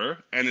paper,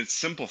 and it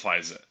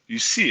simplifies it. You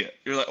see it.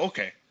 You're like,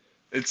 okay,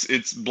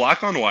 it's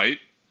black on white.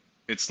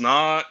 It's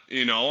not,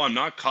 I'm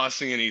not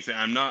costing anything.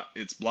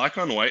 It's black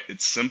on white.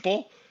 It's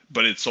simple,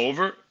 but it's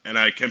over, and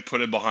I can put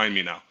it behind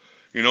me now.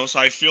 So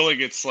I feel like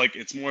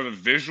it's more of a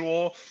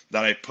visual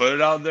that I put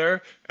it out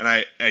there, and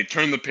I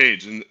turn the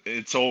page, and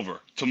it's over.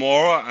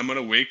 Tomorrow, I'm going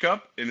to wake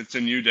up, and it's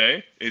a new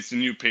day. It's a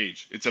new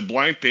page. It's a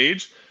blank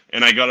page,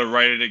 and I got to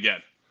write it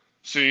again.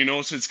 So,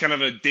 so it's kind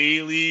of a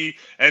daily,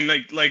 and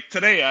like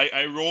today,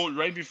 I wrote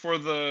right before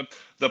the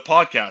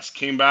podcast,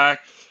 came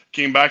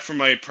back from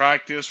my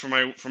practice, for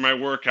my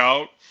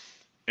workout,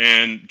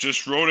 and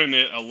just wrote in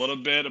it a little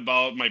bit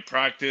about my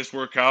practice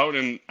workout.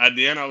 And at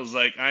the end, I was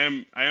like, I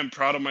am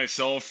proud of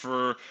myself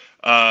for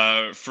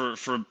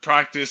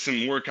practice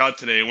and workout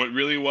today. It went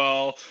really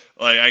well.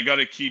 Like, I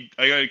gotta keep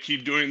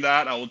doing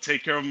that. I will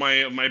take care of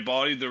my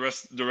body the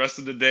rest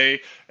of the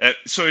day.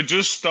 So it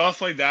just stuff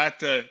like that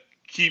to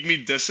keep me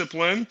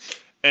disciplined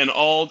and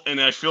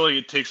I feel like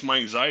it takes my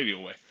anxiety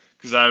away.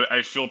 Because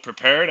I feel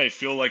prepared. I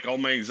feel like all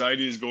my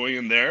anxiety is going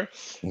in there.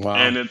 Wow.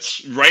 And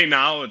right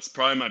now, it's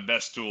probably my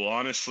best tool.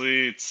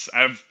 Honestly,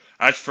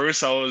 at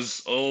first I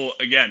was,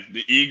 again,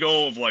 the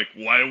ego of like,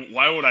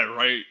 why would I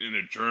write in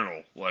a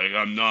journal? Like,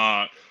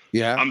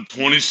 I'm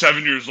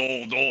 27 years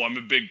old. I'm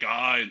a big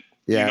guy.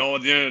 Yeah.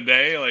 At the end of the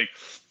day, like,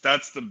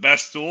 that's the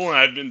best tool. And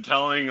I've been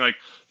telling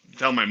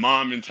my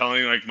mom and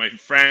telling like my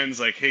friends,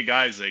 like, hey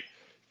guys, like,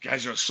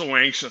 guys are so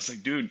anxious.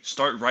 Like, dude,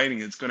 start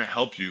writing. It's going to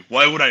help you.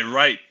 Why would I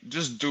write?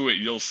 Just do it.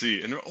 You'll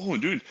see. And they're,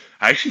 dude,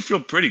 I actually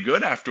feel pretty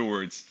good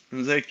afterwards. I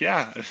was like,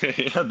 yeah,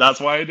 that's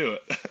why I do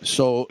it.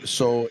 So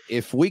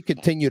if we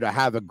continue to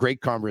have a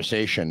great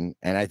conversation,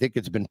 and I think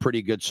it's been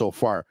pretty good so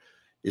far,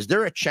 is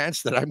there a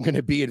chance that I'm going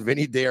to be in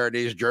Vinny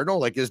Desharnais' journal?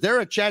 Like, is there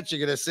a chance you're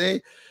going to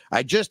say,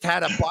 I just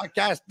had a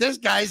podcast. This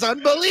guy's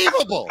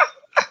unbelievable.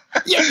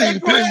 This guy's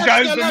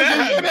the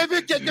man.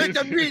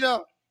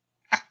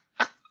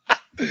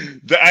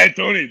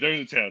 Tony, there's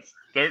a chance.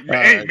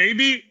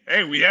 Maybe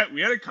we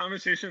had a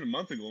conversation a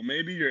month ago.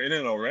 Maybe you're in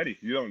it already.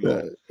 You don't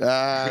know.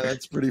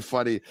 That's pretty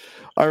funny.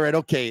 All right,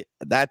 okay.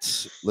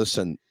 That's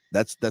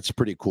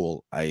pretty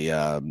cool.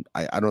 I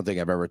don't think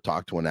I've ever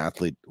talked to an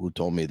athlete who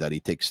told me that he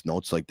takes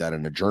notes like that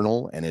in a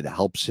journal and it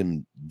helps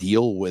him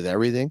deal with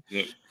everything.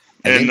 Yeah.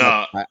 I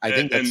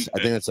think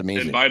that's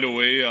amazing. And by the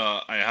way,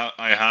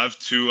 I have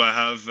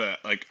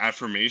like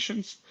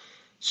affirmations.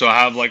 So I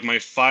have like my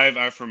 5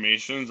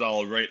 affirmations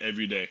I'll write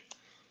every day.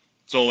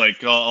 So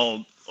like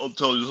I'll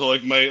tell you. So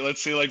like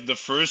let's say like the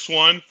first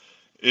one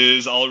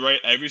is I'll write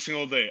every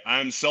single day. I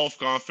am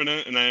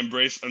self-confident and I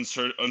embrace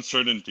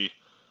uncertainty.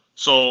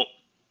 So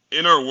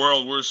in our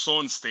world, we're so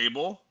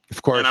unstable.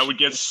 Of course. And I would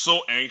get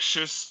so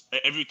anxious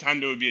every time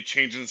there would be a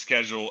change in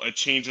schedule, a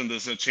change in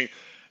this, a change,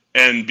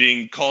 and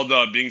being called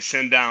up, being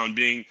sent down,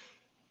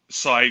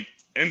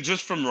 and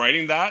just from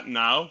writing that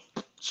now,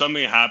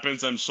 something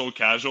happens, I'm so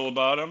casual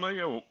about it. I'm like,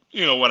 oh,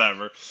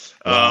 whatever.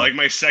 Wow. Like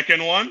my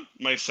second one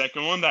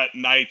that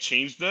I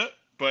changed it,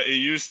 but it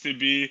used to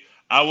be,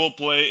 I will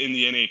play in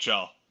the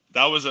NHL.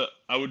 I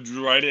would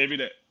write it every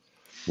day.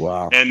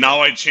 Wow. And now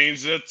I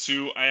changed it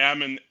to, I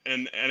am an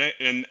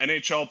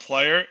NHL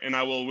player and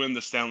I will win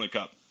the Stanley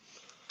Cup.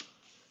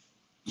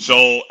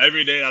 So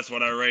every day, that's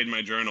what I write in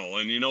my journal.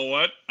 And you know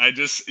what? I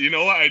just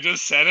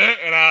said it,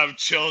 and I have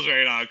chills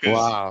right now.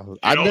 Wow!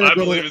 I'm gonna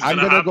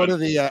go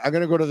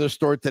to the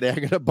store today. I'm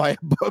gonna buy a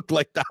book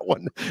like that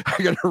one.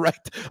 I'm gonna write,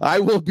 "I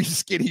will be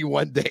skinny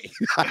one day."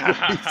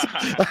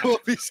 I will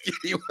be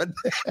skinny one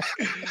day.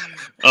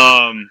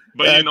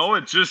 But I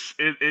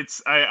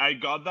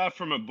got that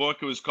from a book.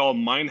 It was called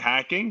Mind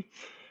Hacking,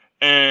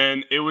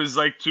 and it was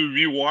like to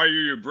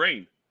rewire your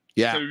brain.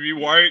 Yeah.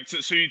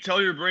 So you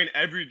tell your brain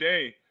every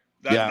day.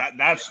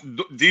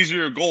 These are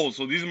your goals.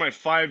 So these are my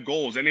 5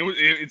 goals, and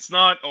it's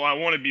not, oh, I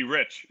want to be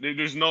rich.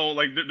 There's no,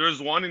 like,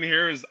 there's one in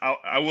here is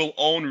I will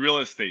own real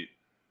estate.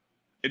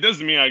 It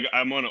doesn't mean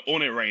I'm going to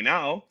own it right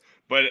now,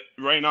 but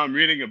right now I'm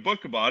reading a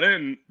book about it,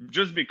 and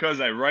just because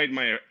I write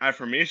my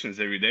affirmations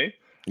every day,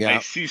 I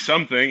see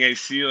something, I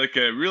see like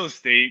a real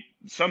estate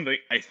something,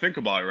 I think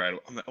about it right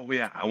away. I'm like, oh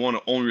yeah, I want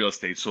to own real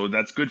estate, so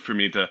that's good for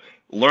me to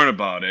learn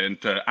about it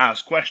and to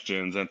ask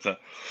questions and to.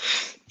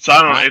 So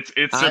I don't know.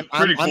 It's a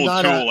pretty cool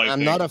tool.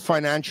 I'm not a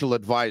financial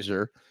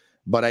advisor,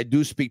 but I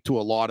do speak to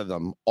a lot of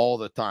them all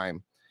the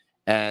time,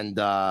 and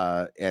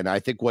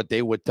I think what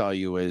they would tell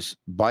you is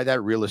buy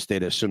that real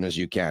estate as soon as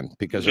you can,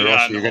 because or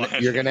else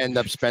you're gonna end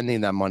up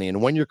spending that money,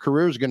 and when your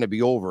career is going to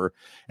be over,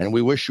 and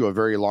we wish you a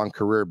very long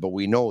career, but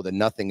we know that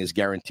nothing is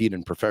guaranteed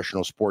in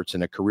professional sports,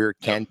 and a career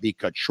can be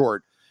cut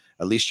short.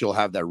 At least you'll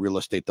have that real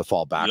estate to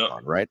fall back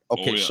on, right?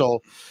 Okay,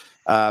 so.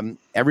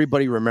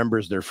 Everybody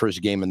remembers their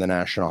first game in the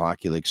National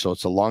Hockey League, so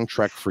it's a long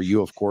trek for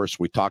you, of course.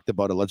 We talked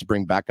about it. Let's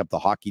bring back up the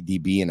hockey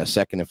DB in a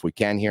second if we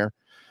can here.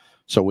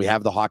 So we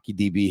have the hockey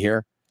DB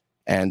here,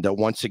 and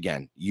once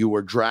again, you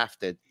were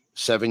drafted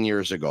 7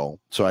 years ago.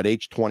 So at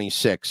age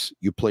 26,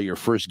 you play your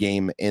first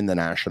game in the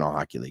National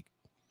Hockey League.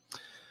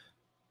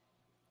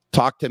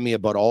 Talk to me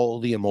about all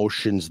the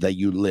emotions that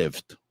you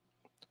lived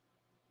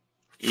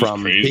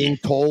from being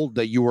told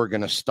that you were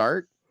going to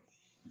start,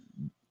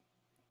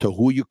 to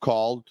who you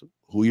called,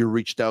 who you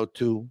reached out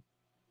to,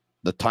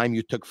 the time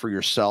you took for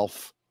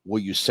yourself,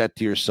 what you said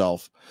to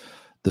yourself,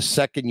 the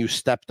second you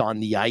stepped on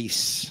the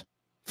ice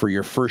for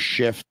your first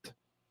shift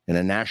in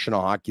a National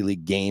Hockey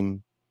League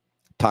game.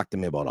 Talk to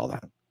me about all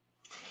that.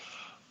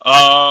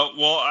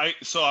 Well, I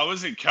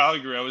was in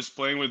Calgary. I was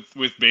playing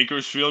with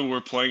Bakersfield. We were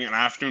playing an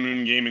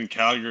afternoon game in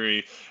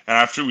Calgary, and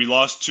after we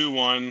lost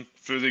 2-1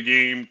 for the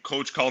game,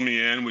 coach called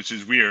me in, which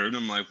is weird.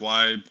 I'm like,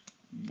 why?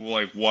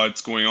 Like,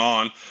 what's going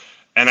on?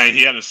 And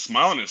he had a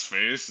smile on his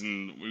face,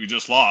 and we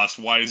just lost.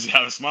 Why does he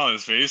have a smile on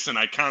his face? And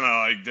I kind of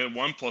like did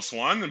 1 +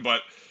 1,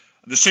 but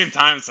at the same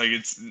time, it's like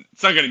it's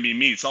not gonna be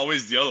me. It's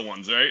always the other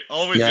ones, right?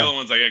 Always the other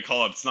ones I get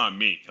called up. It's not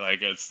me.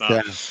 Like it's not.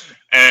 Yeah.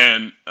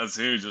 And as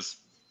he just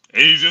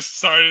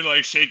started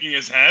like shaking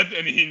his head,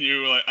 and he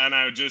knew. Like, and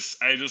I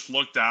just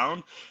looked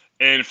down,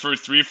 and for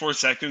 3-4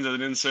 seconds, I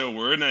didn't say a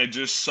word, and I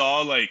just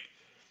saw like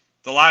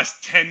the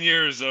last 10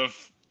 years of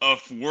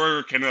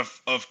work and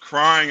of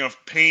crying, of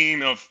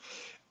pain, of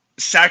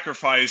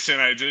sacrifice, and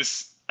I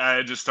just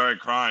started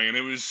crying, and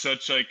it was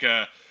such like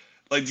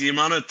the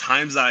amount of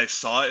times that I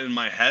saw it in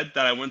my head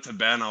that I went to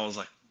bed and I was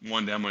like,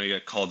 one day I'm gonna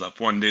get called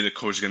up, one day the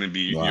coach is gonna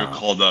be you're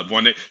called up,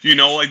 one day,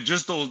 like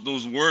just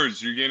those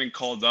words, you're getting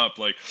called up,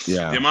 like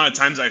the amount of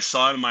times I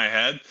saw it in my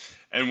head,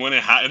 and when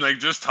it happened, like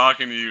just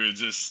talking to you,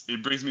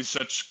 it brings me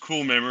such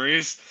cool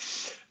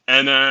memories.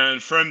 And then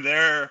from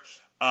there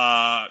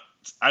I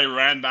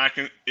ran back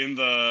in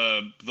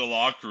the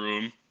locker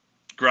room,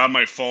 grabbed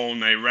my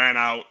phone, I ran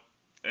out,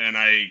 and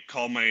I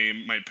called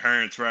my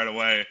parents right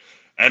away.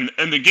 And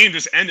the game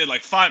just ended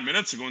like 5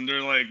 minutes ago, and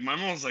they're like, my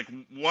mom was like,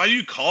 why are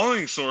you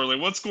calling so early?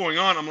 What's going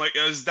on? I'm like,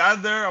 is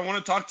Dad there? I want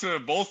to talk to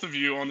both of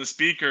you on the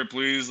speaker,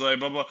 please. Like,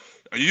 blah, blah.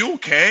 Are you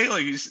okay?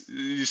 Like,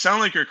 you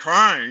sound like you're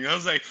crying. I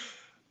was like,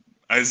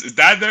 is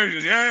Dad there? He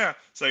goes, yeah.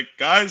 It's like,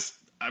 guys,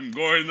 I'm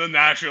going to the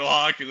National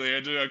Hockey League. I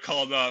just got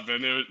called up,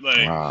 and it was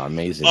like,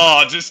 amazing.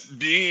 Oh, just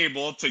being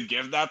able to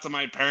give that to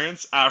my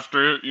parents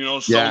after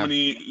so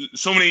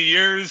many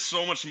years,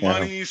 so much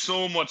money,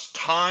 so much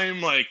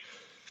time. Like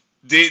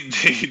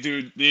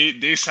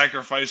they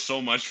sacrificed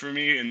so much for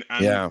me, and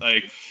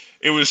like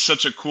it was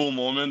such a cool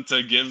moment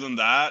to give them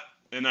that.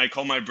 And I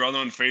called my brother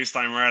on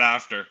FaceTime right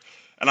after,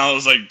 And I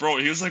was like, bro,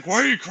 he was like, why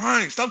are you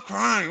crying? Stop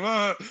crying.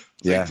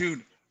 It's like,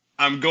 dude,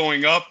 I'm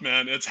going up,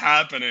 man. It's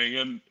happening.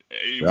 And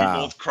we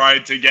both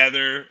cried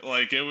together.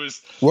 Like it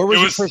was. Where was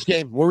your first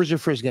game? Where was your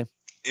first game?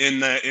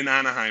 In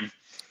Anaheim.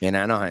 In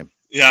Anaheim.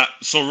 Yeah.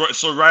 So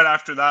right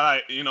after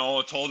that,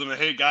 I told him,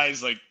 hey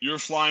guys, like you're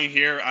flying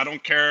here. I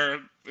don't care,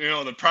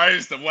 the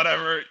price, the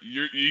whatever.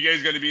 You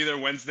guys got to be there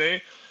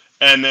Wednesday.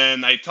 And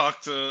then I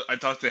talked to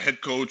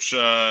head coach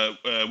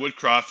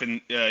Woodcroft,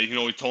 and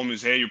he told me,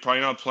 hey, you're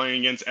probably not playing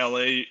against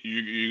LA.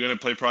 You're gonna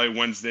play probably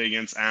Wednesday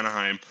against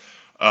Anaheim.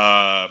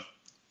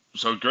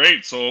 So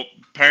great. So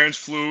parents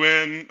flew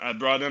in. I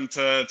brought them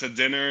to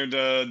dinner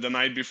the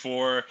night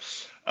before.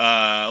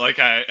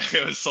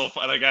 It was so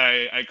fun. Like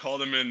I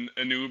called him in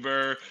an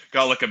Uber,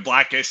 got like a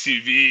black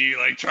SUV,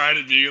 like trying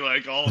to be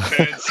like all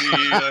fancy.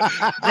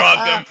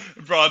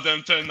 Brought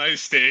them to a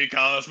nice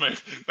steakhouse.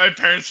 My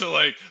parents were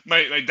like,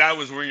 my dad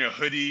was wearing a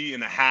hoodie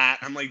and a hat.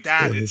 I'm like,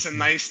 Dad, it's a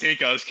nice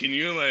steakhouse. Can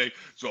you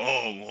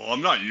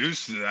I'm not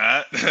used to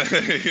that.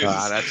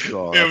 That's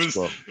cool.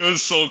 It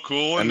was so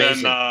cool.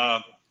 Amazing.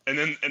 And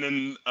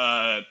then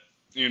my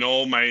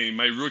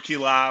rookie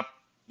lap,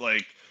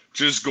 like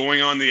just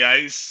going on the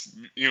ice,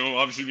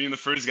 obviously being the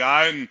first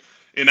guy. And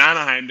in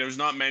Anaheim, there was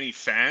not many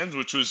fans,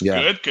 which was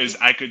good because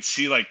I could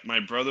see like my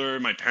brother,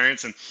 my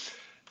parents,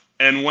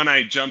 and when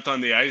I jumped on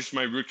the ice,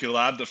 my rookie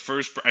lap,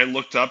 I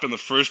looked up and the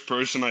first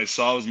person I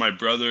saw was my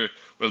brother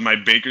with my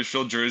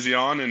Bakersfield jersey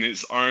on, and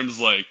his arms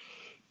like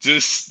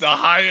just the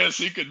highest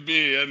he could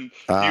be, and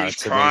he was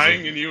crying,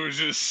 amazing. And he was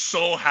just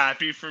so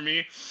happy for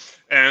me,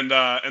 and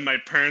my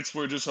parents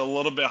were just a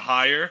little bit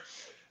higher.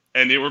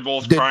 And they were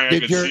both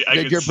crying.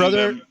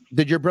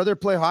 Did your brother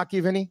play hockey,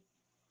 Vinny?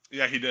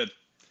 Yeah, he did.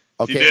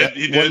 Okay.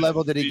 He did. What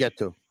level did he get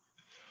to?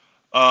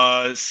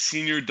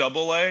 Senior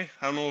AA. I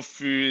don't know if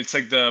it's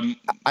like the.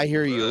 I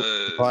hear you,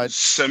 but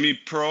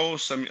semi-pro.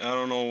 I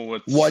don't know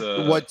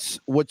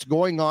what's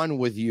going on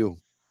with you.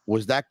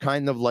 Was that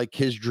kind of like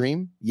his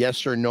dream?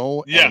 Yes or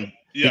no? Yeah. And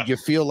did you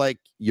feel like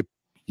you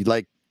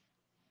pulled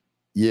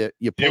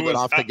it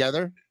off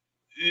together?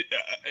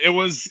 It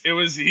was.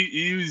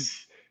 He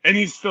was. And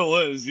he still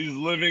is. He's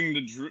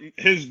living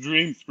his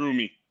dream through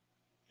me.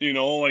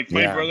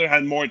 My brother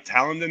had more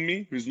talent than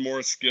me. He was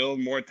more skilled,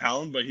 more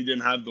talent, but he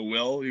didn't have the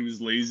will. He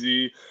was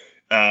lazy.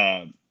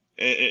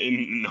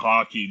 In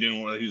hockey,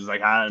 he was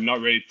like, I'm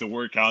not ready to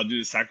work. I'll do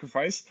the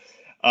sacrifice.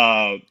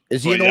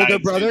 Is he an older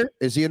brother?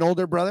 Is he an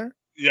older brother?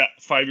 Yeah,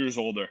 5 years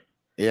older.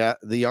 Yeah,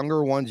 the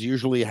younger ones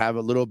usually have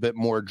a little bit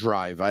more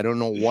drive. I don't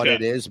know what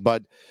it is,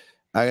 but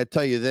I gotta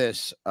tell you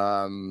this.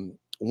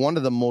 One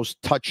of the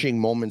most touching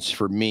moments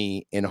for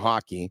me in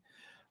hockey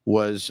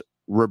was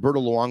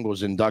Roberto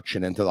Luongo's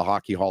induction into the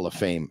Hockey Hall of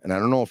Fame. And I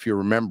don't know if you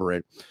remember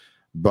it,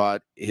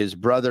 but his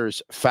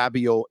brothers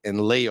Fabio and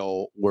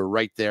Leo were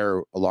right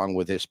there along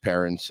with his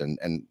parents and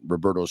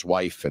Roberto's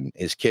wife and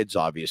his kids,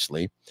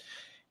 obviously.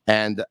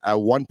 And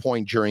at one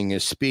point during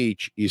his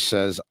speech, he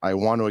says, I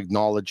want to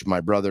acknowledge my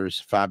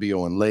brothers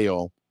Fabio and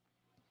Leo.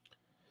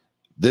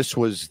 This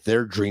was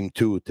their dream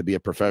too, to be a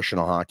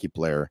professional hockey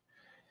player.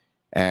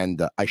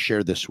 And I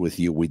share this with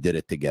you. We did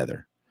it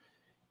together.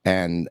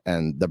 And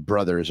the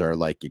brothers are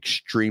like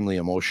extremely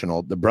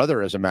emotional. The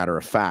brother, as a matter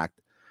of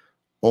fact,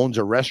 owns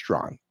a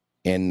restaurant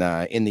in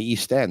the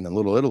East End in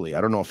Little Italy.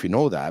 I don't know if you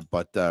know that,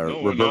 but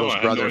Roberto's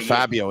brother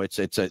Fabio, it's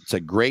a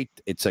great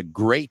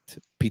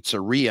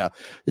pizzeria.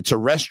 It's a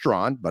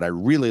restaurant, but I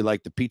really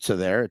like the pizza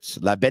there. It's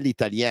La Belle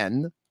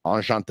Italienne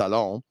on Jean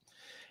Talon.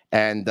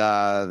 And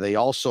they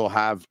also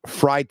have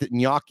fried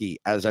gnocchi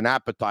as an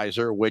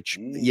appetizer, which,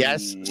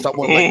 yes,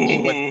 someone like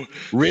me would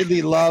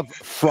really love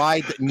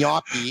fried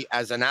gnocchi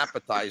as an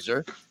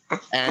appetizer.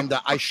 And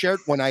I shared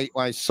when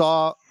I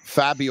saw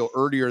Fabio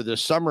earlier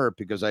this summer,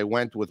 because I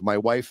went with my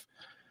wife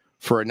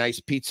for a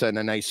nice pizza and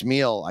a nice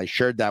meal. I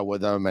shared that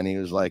with him, and he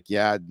was like,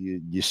 yeah,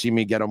 you see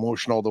me get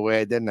emotional the way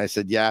I did? And I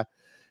said, yeah.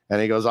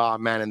 And he goes, oh,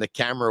 man. And the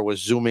camera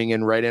was zooming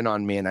in right in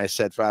on me. And I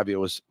said, Fabio,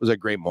 it was a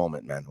great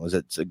moment, man.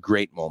 It's a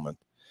great moment.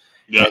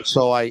 Yeah. And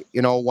so I,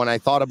 when I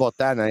thought about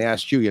that and I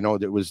asked you,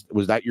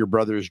 was that your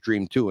brother's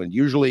dream too? And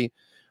usually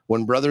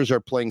when brothers are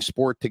playing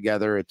sport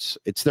together, it's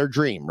their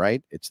dream,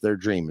 right? It's their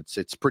dream.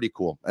 It's pretty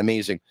cool.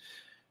 Amazing.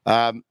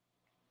 What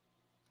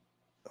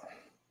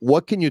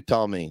can you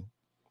tell me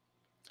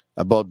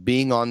about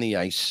being on the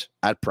ice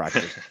at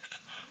practice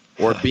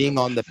or being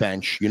on the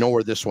bench? You know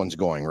where this one's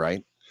going,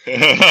 right?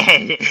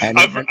 And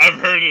I've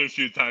heard it a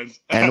few times.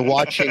 and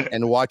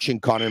watching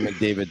Connor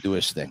McDavid do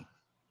his thing.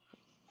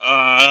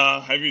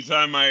 Every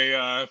time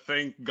I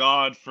thank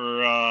God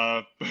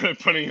for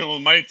putting him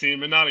on my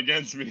team and not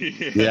against me.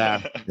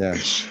 Yeah.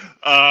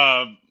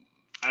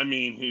 I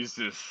mean,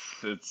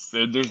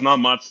 there's not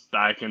much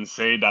that I can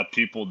say that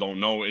people don't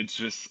know. It's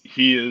just,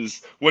 he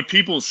is what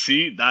people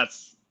see.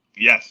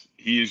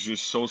 He is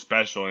just so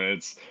special. And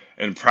it's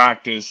in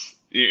practice,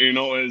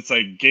 it's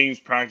like games,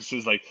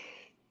 practices like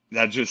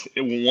that.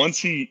 Once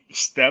he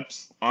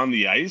steps on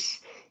the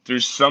ice,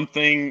 there's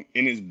something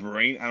in his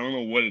brain, I don't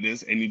know what it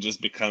is, and he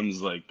just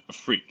becomes like a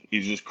freak.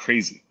 He's just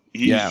crazy.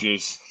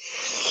 It's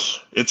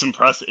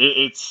impressive.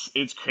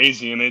 It's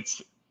crazy, and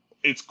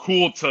it's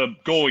cool to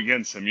go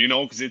against him, you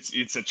know, because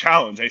it's a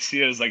challenge. I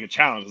see it as like a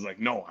challenge. It's like,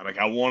 no, like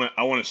I want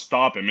to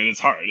stop him, and it's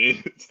hard.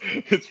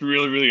 It's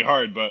really, really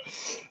hard. But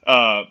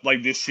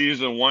like this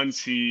season,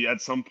 once he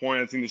at some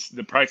point, I think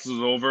the practice was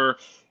over,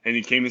 and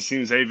he came to see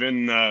me and said, "Hey,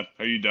 Vin,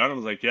 are you done?" I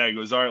was like, "Yeah." He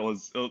goes, "All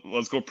right,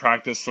 let's go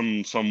practice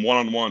some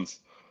one-on-ones."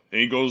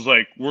 And he goes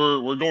like,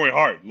 "We're going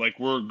hard, like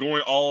we're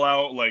going all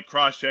out, like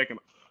cross check." And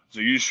so,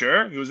 "You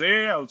sure?" He goes,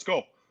 "Yeah, let's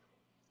go."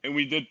 And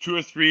we did 2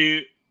 or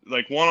 3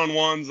 like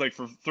one-on-ones like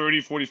for 30,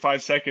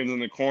 45 seconds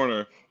in the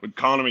corner with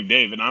Connor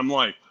McDavid. And I'm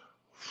like,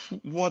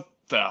 what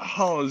the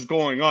hell is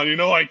going on? You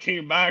know, I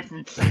came back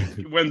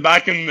went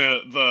back in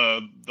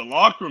the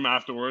locker room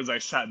afterwards. I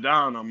sat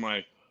down. I'm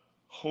like,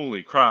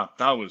 holy crap,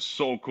 that was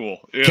so cool.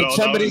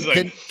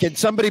 Can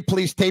somebody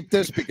please tape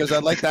this, because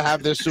I'd like to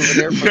have this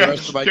souvenir for the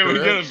rest of my career. Can we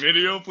get a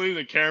video, please,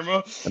 a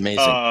camera?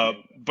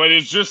 Amazing. But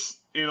it's just,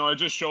 you know, it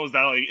just shows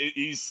that like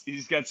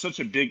he's got such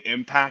a big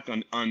impact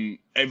on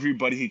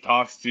everybody he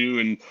talks to,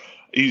 and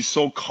he's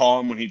so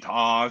calm when he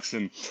talks,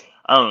 and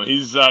I don't know,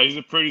 he's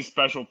a pretty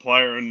special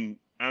player, and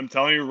I'm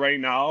telling you right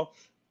now,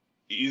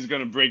 he's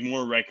gonna break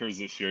more records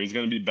this year. He's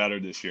gonna be better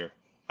this year.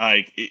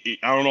 Like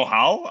I don't know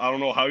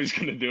how he's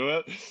gonna do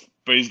it,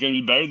 but he's gonna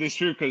be better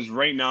this year, because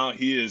right now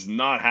he is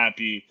not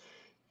happy.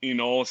 You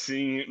know,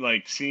 seeing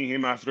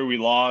him after we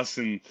lost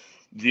and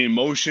the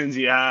emotions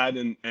he had,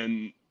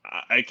 and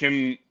I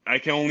can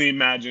only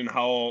imagine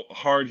how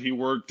hard he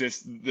worked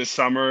this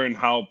summer, and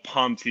how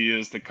pumped he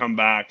is to come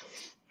back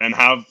and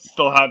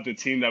still have the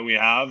team that we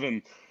have,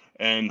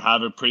 and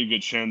have a pretty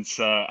good chance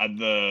at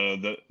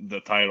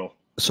the title.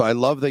 So I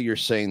love that you're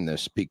saying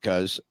this,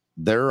 because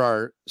there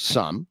are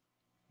some,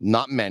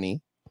 not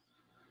many,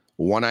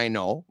 one I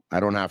know, I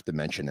don't have to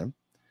mention him,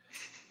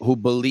 who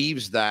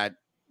believes that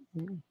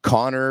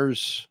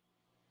Connor's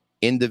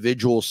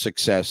individual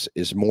success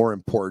is more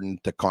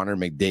important to Connor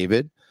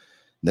McDavid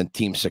than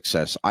team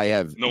success. I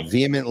have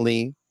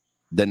vehemently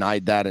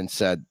denied that and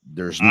said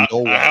there's no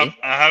way. I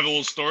have a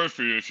little story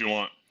for you if you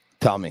want.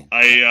 Tell me.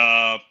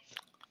 I'm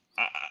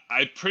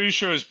pretty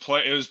sure it was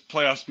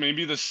playoffs,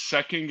 maybe the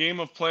second game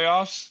of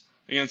playoffs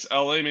against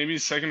LA, maybe the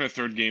second or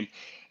third game.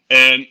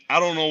 And I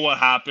don't know what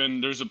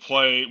happened. There's a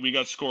play we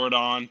got scored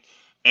on,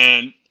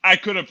 and I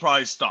could have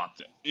probably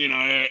stopped it, you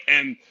know.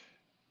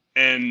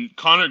 And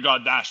Connor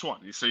got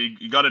 -1. So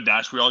you got a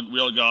dash. We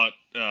all got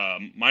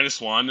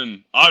 -1,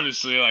 and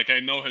obviously, like, I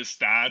know his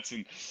stats.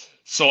 And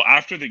so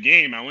after the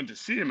game, I went to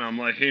see him. I'm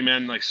like, hey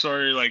man, like,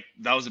 sorry, like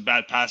that was a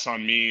bad pass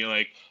on me.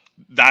 Like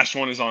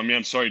 -1 is on me.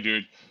 I'm sorry,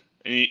 dude.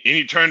 And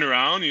he turned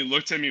around, he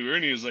looked at me weird,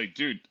 and he was like,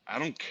 dude, I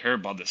don't care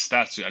about the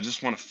stats, dude. I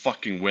just want to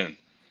fucking win.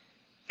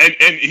 And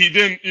he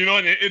didn't, you know,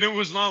 and it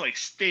was not like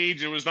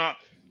staged. It was not,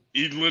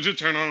 he legit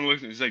turned on and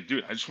looked, and he's like,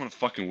 dude, I just want to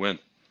fucking win.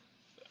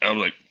 And I'm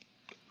like,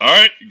 all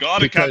right,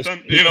 got it,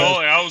 Captain. You know,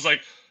 like, I was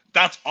like,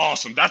 that's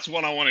awesome. That's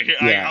what I want to hear.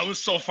 Yeah. I was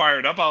so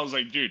fired up. I was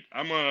like, dude,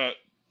 like,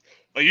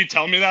 you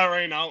tell me that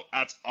right now,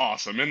 that's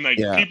awesome. And like,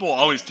 people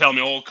always tell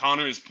me, oh,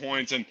 Connor is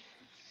points. And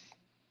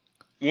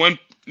when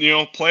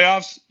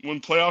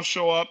playoffs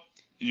show up,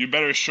 you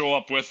better show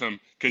up with him,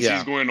 because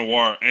he's going to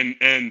war.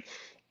 And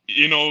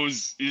you know,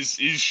 he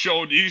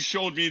showed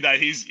me that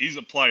he's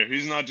a player.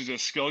 He's not just a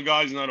skill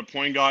guy. He's not a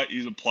point guy.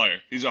 He's a player.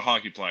 He's a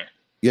hockey player.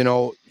 You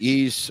know,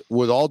 he's,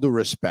 with all due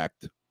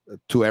respect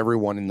to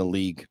everyone in the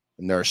league,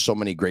 and there are so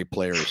many great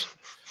players.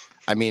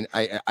 I mean,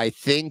 I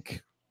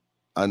think,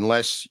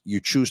 unless you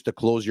choose to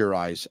close your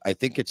eyes, I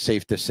think it's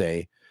safe to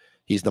say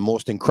he's the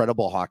most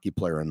incredible hockey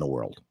player in the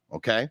world.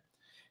 Okay.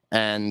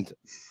 And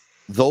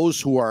those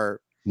who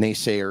are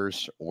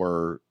naysayers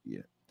or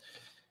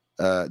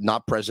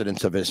not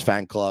presidents of his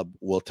fan club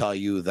will tell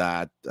you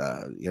that,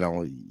 you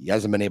know, he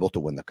hasn't been able to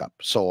win the cup.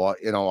 So,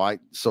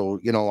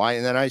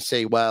 and then I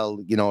say, well,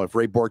 you know, if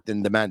Ray Bourque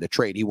didn't demand a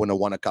trade, he wouldn't have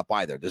won a cup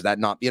either. Does that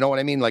not, you know what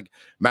I mean? Like,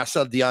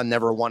 Marcel Dion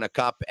never won a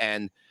cup,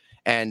 and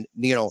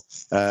you know,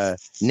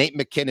 Nate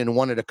McKinnon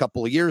won it a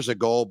couple of years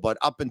ago, but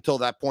up until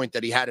that point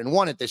that he hadn't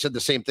won it, they said the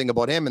same thing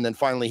about him. And then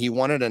finally he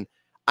won it. And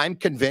I'm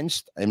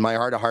convinced, in my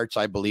heart of hearts,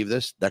 I believe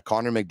this, that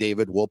Connor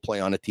McDavid will play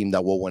on a team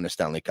that will win a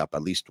Stanley Cup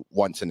at least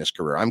once in his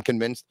career. I'm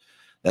convinced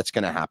that's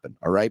going to happen.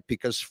 All right.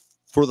 Because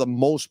for the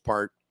most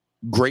part,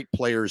 great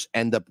players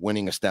end up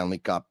winning a Stanley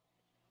Cup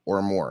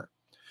or more.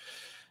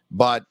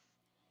 But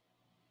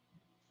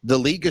the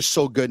league is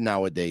so good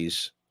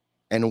nowadays,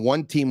 and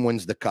one team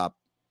wins the cup,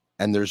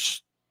 and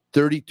there's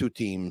 32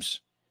 teams.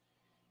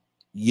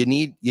 You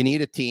need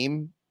a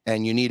team,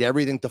 and you need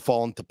everything to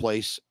fall into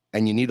place,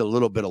 and you need a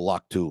little bit of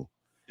luck too.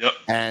 Yep.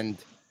 And,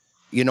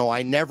 you know,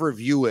 I never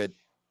view it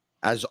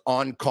as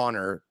on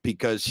Connor,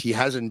 because he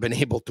hasn't been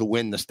able to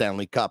win the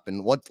Stanley Cup.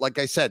 And like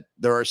I said,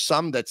 there are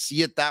some that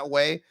see it that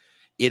way.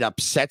 It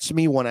upsets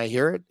me when I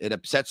hear it. It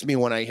upsets me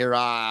when I hear,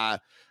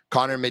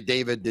 Connor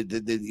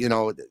McDavid, you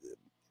know,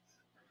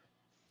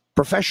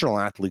 professional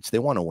athletes, they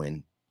want to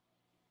win.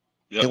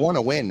 Yep. They want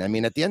to win. I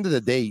mean, at the end of the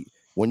day,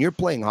 when you're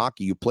playing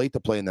hockey, you play to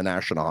play in the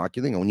National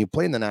Hockey League. And when you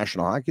play in the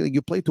National Hockey League,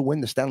 you play to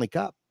win the Stanley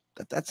Cup.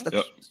 That's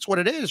what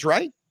it is,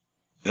 right?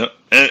 Yeah,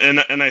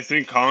 and I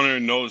think Connor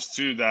knows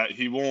too that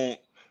he won't,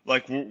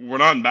 like we're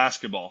not in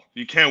basketball.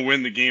 You can't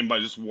win the game by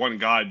just one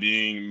guy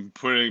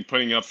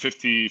putting up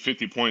 50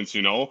 points,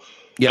 you know?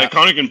 Yeah. Like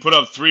Connor can put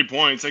up 3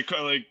 points. Like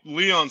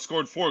Leon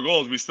scored 4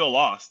 goals, we still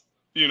lost.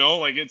 You know,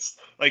 like it's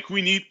like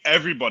we need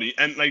everybody.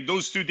 And like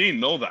those two, they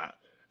know that.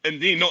 And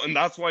they know, and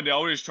that's why they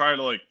always try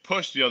to like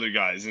push the other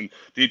guys, and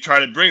they try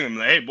to bring them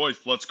like, hey boys,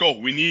 let's go.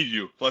 We need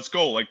you. Let's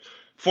go. Like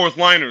fourth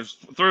liners,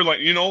 third line,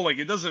 you know, like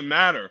it doesn't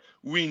matter.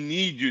 We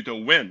need you to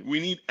win. We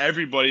need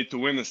everybody to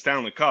win the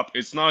Stanley Cup.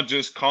 It's not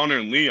just Connor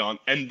and Leon,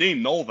 and they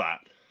know that.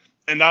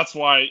 And that's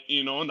why,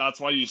 you know, and that's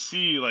why you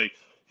see like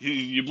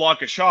you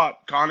block a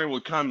shot, Connor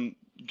will come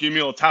give me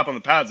a little tap on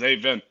the pads. Hey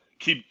Vin,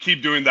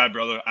 keep doing that,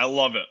 brother. I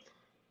love it.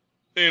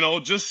 You know,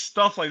 just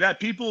stuff like that.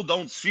 People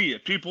don't see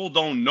it. People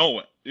don't know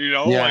it. You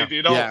know, like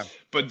they don't. Yeah.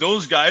 But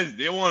those guys,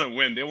 they want to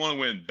win. They want to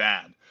win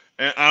bad.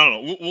 And I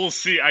don't know. We'll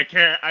see. I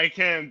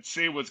can't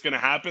say what's going to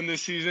happen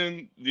this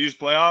season, these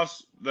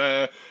playoffs.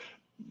 But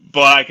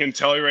I can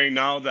tell you right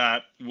now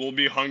that we'll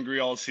be hungry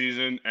all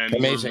season, and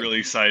Amazing. We're really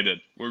excited.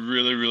 We're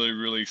really, really,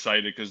 really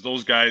excited because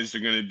those guys are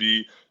going to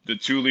be the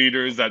two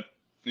leaders that,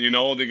 you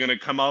know, they're going to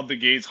come out the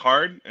gates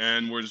hard,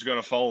 and we're just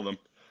going to follow them.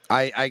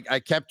 I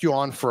kept you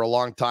on for a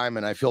long time,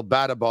 and I feel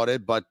bad about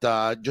it, but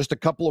just a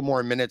couple of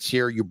more minutes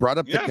here. You brought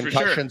up the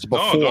concussions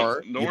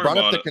before. Don't you brought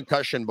up the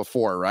concussion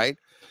before, right?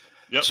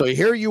 Yep. So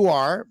here you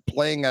are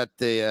playing at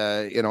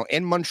the, you know,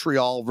 in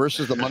Montreal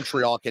versus the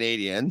Montreal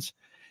Canadiens,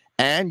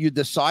 and you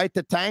decide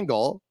to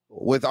tangle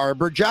with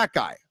Arbor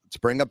Jackeye. Let's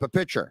bring up a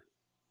picture.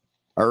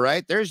 All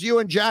right, there's you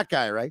and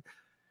Jackeye, right?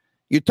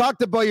 You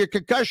talked about your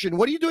concussion.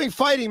 What are you doing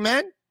fighting,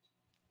 man?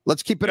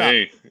 Let's keep it up.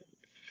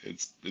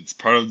 It's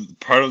part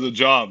of the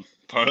job.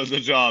 Part of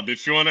the job.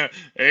 If you wanna,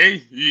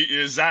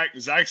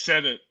 Zach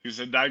said it. He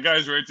said that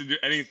guy's ready to do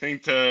anything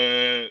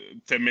to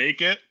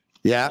make it.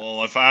 Yeah.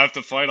 Well, if I have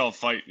to fight, I'll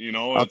fight. You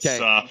know. Okay.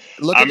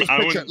 Look at this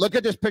picture. Look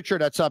at this picture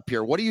that's up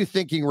here. What are you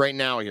thinking right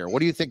now here?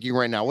 What are you thinking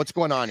right now? What's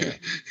going on here?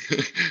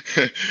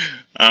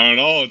 I don't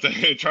know.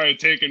 Try to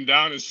take him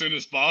down as soon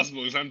as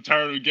possible because I'm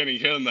tired of getting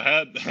hit in the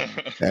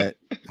head.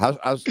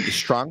 How's he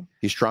strong?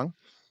 He's strong.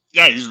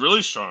 Yeah, he's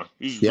really strong.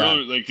 He's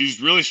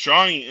really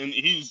strong, and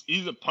he's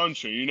a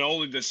puncher. You know,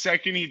 like the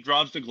second he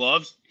drops the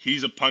gloves,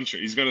 he's a puncher.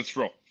 He's gonna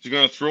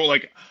throw.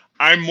 Like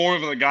I'm more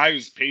of a guy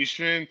who's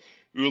patient,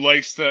 who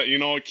likes to, you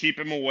know, keep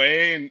him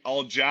away, and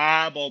I'll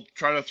jab. I'll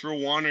try to throw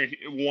one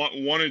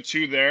or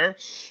two there.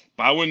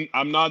 But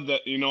I'm not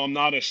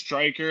a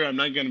striker. I'm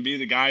not gonna be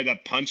the guy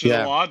that punches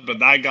a lot. But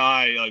that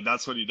guy, like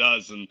that's what he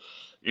does. And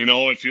you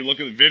know, if you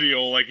look at the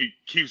video, like he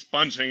keeps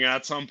punching.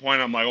 At some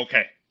point, I'm like,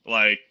 okay,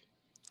 like.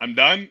 I'm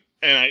done,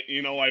 and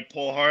I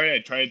pull hard. I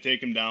try to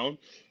take him down,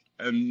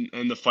 and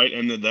the fight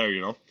ended there.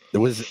 You know.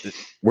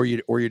 Were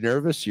you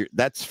nervous?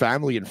 That's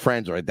family and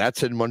friends, right?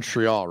 That's in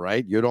Montreal,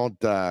 right? You don't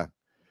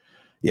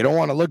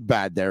want to look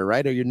bad there,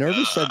 right? Are you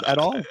nervous at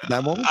all at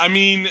that moment? I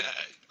mean,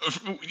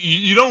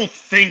 you don't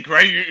think,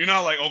 right? You're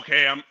not like,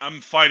 okay,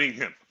 I'm fighting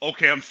him.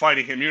 Okay, I'm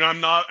fighting him. You know,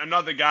 I'm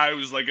not the guy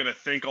who's like gonna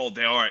think all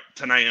day. All right,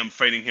 tonight I'm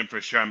fighting him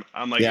for sure.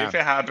 I'm like, if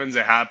it happens,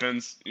 it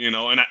happens. You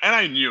know, and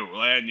I knew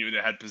they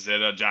had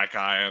Pizzetta,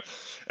 Jackeye,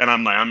 and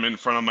I'm like, I'm in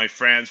front of my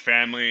friends,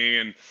 family,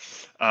 and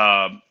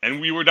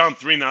we were down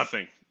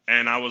 3-0.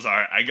 And I was all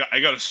right.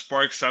 I got to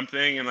spark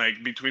something, and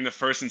like between the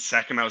first and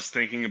second, I was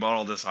thinking about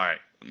all this. All right,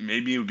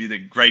 maybe it would be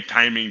the right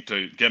timing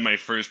to get my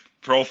first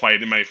pro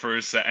fight in, my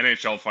first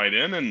NHL fight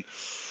in, and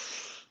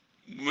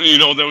you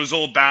know there was a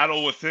little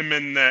battle with him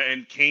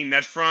and Kane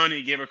net front.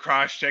 He gave a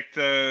cross check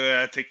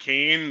to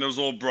Kane. There was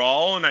a little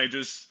brawl, and I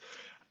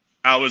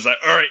was like,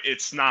 all right,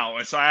 it's now.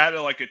 And so I had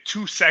like a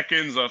 2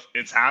 seconds of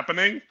it's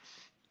happening,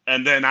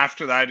 and then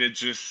after that,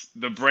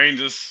 the brain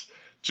just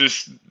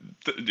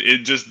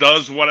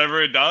does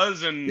whatever it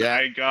does, and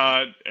it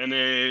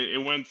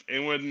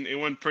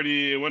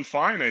went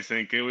fine. I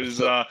think it was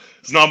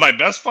it's not my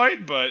best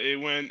fight, but it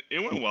went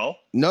well.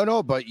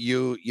 No, but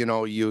you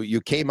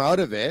came out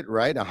of it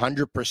right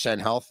 100%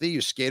 healthy. You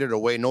skated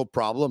away, no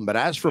problem. But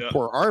as for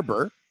poor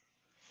Arbor,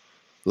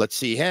 let's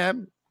see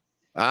him.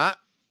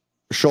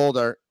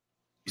 Shoulder,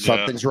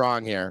 something's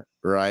wrong here,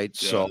 right?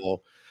 Yeah.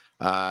 So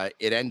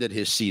it ended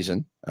his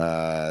season,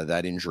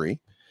 that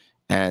injury.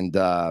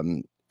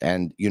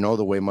 And you know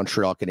the way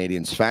Montreal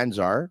Canadiens fans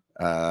are,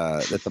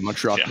 that the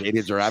Montreal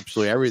Canadiens are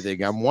absolutely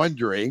everything. I'm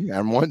wondering,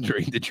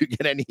 did you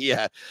get any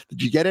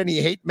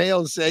hate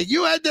mail saying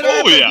you ended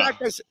up?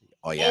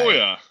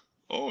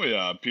 Oh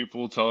yeah.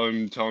 People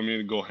telling me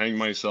to go hang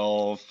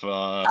myself.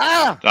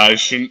 That I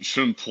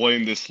shouldn't play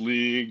in this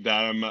league.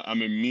 That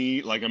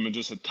I'm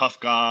just a tough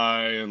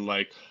guy, and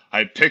like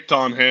I picked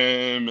on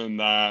him, and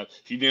that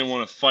he didn't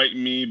want to fight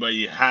me, but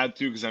he had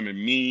to because I'm a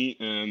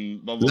meat.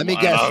 And blah, blah, Let me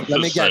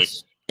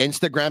guess.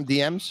 Instagram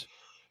DMs?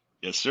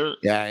 Yes, sir.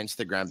 Yeah,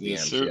 Instagram DMs.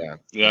 Yes, sir.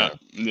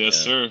 Yes,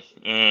 sir.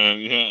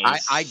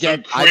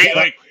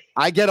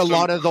 I get a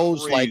lot of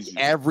those crazy.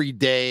 Like every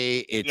day.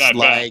 It's I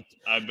bet.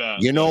 I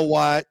bet. You know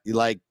what?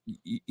 Like,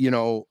 you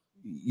know,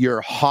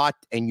 you're hot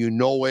and you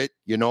know it.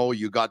 You know,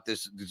 you got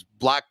this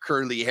black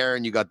curly hair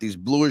and you got these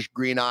bluish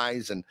green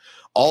eyes, and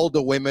all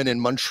the women in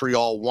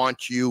Montreal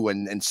want you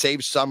and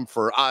save some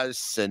for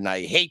us, and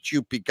I hate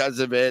you because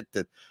of it.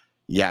 And,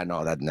 yeah,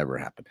 no, that never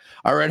happened.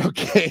 All right,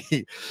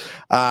 okay.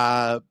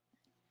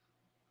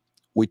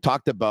 We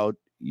talked about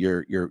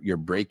your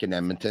break in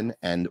Edmonton,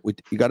 and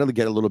you got to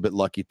get a little bit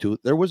lucky too.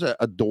 There was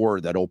a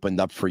door that opened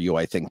up for you,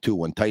 I think, too,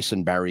 when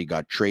Tyson Barrie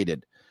got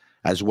traded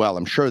as well.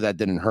 I'm sure that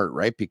didn't hurt,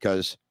 right?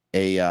 Because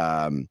a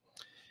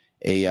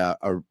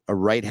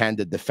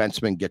right-handed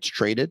defenseman gets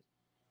traded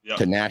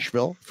to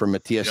Nashville for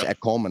Matthias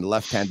Ekholm, and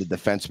left-handed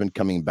defenseman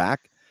coming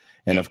back.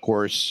 And of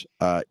course,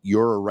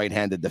 you're a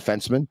right-handed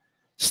defenseman.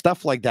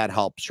 Stuff like that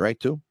helps, right,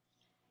 too?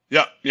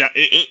 Yeah,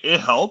 it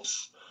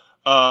helps.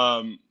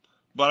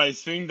 But I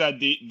think that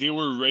they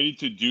were ready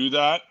to do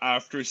that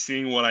after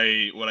seeing what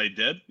I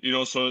did, you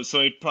know. So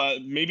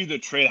maybe the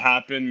trade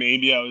happened.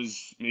 Maybe I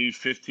was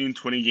 15,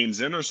 20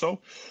 games in or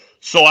so.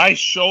 So I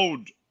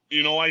showed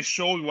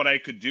what I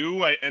could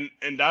do. And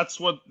that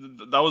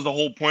was the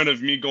whole point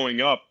of me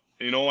going up.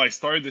 You know, I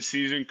started the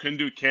season, couldn't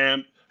do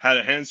camp, had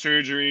a hand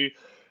surgery,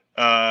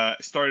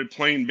 started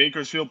playing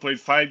Bakersfield, played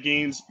 5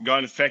 games,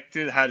 got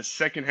infected, had a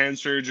second hand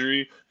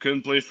surgery,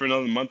 couldn't play for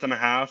another month and a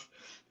half.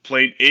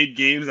 Played 8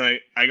 games, and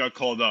I got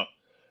called up.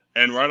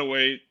 And right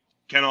away,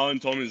 Ken Holland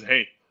told me,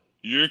 hey,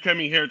 you're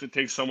coming here to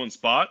take someone's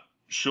spot.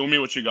 Show me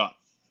what you got.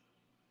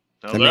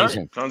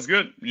 Amazing. Sounds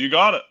good. You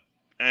got it.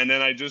 And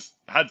then I just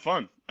had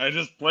fun. I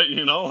just played,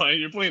 you know,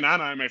 you're playing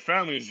Anaheim. My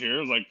family's here. It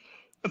was like,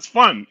 it's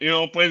fun. You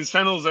know, played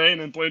San Jose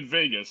and then played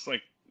Vegas.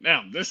 Like,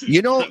 damn, this is...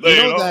 You know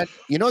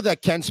that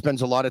Ken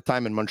spends a lot of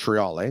time in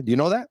Montreal, eh? Do you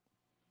know that?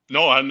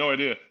 No, I had no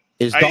idea.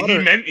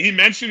 He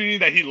mentioned to me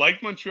that he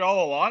liked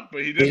Montreal a lot,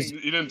 but he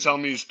didn't tell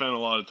me he spent a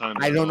lot of time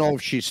there. I don't know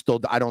if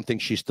I don't think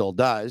she still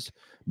does.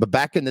 But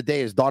back in the day,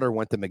 his daughter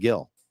went to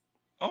McGill.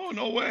 Oh,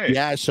 no way.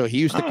 Yeah, so he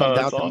used to come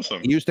down.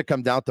 Awesome. He used to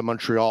come down to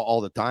Montreal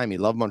all the time. He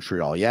loved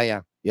Montreal.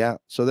 Yeah.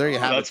 So there you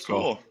have it. That's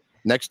cool. So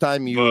next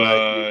time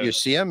you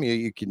see him,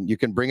 you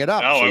can bring it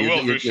up. Oh, so I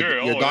will for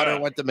sure. Your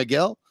daughter went to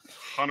McGill.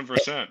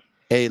 100%.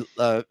 Hey,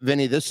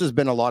 Vinny, this has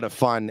been a lot of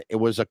fun. It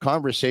was a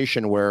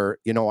conversation where,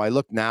 you know, I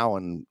look now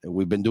and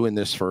we've been doing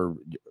this for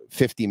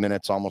 50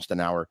 minutes, almost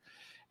an hour,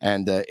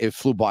 and it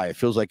flew by. It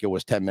feels like it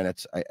was 10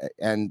 minutes.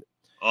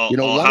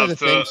 I'll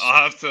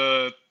have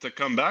to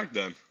come back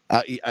then.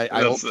 I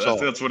hope so.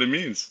 That's what it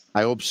means.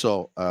 I hope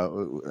so.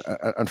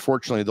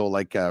 Unfortunately, though,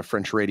 like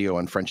French radio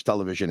and French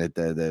television,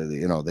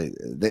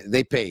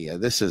 they pay.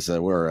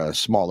 We're a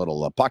small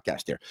little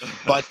podcast here,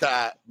 but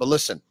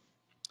listen,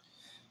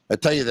 I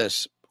tell you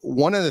this.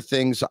 One of the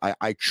things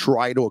I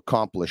try to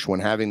accomplish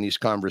when having these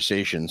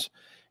conversations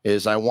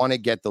is I want to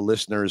get the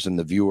listeners and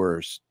the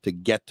viewers to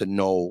get to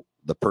know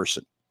the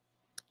person,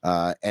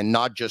 and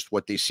not just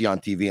what they see on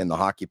TV and the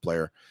hockey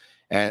player,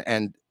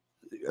 and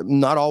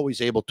not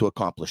always able to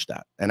accomplish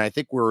that. And I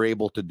think we're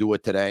able to do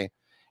it today.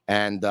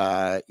 And,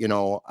 I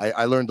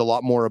learned a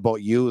lot more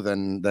about you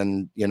than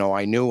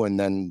I knew, and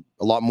then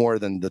a lot more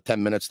than the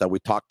 10 minutes that we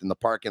talked in the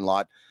parking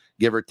lot,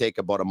 give or take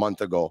about a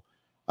month ago.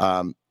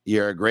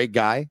 You're a great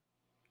guy.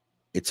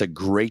 It's a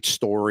great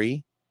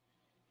story.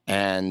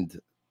 And,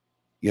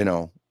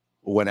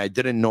 when I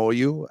didn't know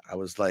you, I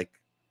was like,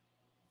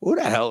 who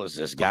the hell is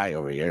this guy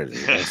over here?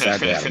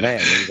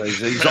 Man,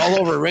 he's all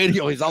over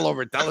radio. He's all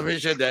over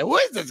television. Who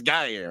is this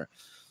guy here?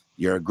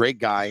 You're a great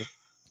guy.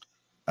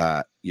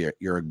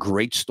 You're a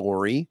great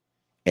story.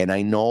 And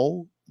I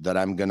know that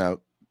I'm going to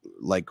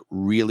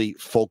really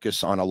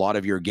focus on a lot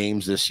of your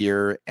games this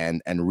year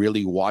and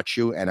really watch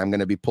you. And I'm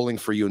going to be pulling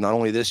for you not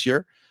only this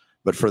year,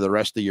 but for the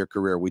rest of your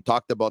career. We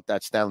talked about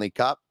that Stanley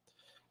Cup.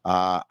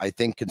 I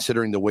think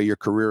considering the way your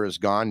career has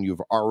gone,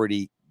 you've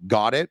already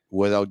got it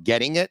without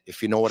getting it,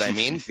 if you know what I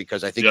mean,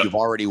 because I think you've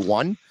already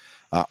won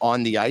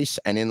on the ice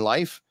and in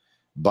life.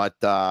 But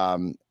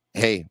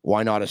hey,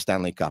 why not a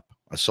Stanley Cup?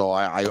 So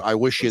I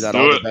wish you that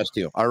all the best to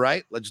you. All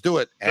right, let's do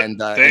it.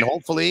 And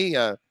hopefully,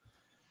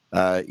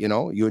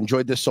 you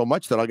enjoyed this so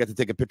much that I'll get to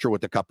take a picture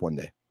with the cup one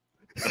day.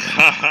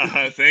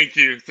 Thank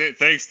you.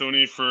 Thanks,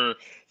 Tony, for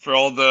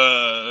all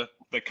the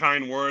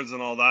kind words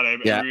and all that. I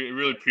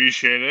really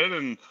appreciate it.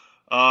 And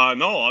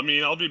no, I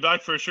mean, I'll be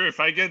back for sure. If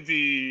I get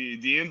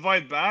the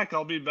invite back,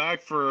 I'll be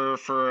back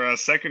for a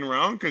second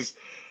round, because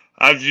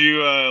as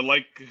you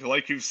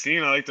like you've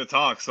seen, I like to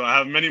talk, so I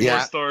have many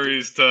more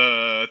stories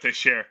to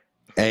share.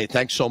 Hey,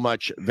 thanks so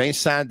much.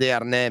 Vincent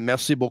Desharnais,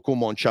 merci beaucoup,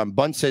 mon chum.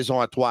 Bonne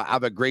saison à toi.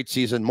 Have a great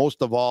season.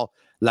 Most of all,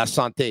 la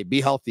santé. Be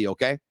healthy,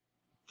 okay?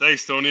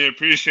 Thanks, Tony. I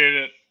appreciate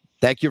it.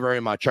 Thank you very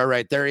much. All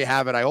right, there you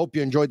have it. I hope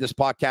you enjoyed this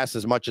podcast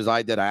as much as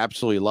I did. I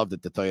absolutely loved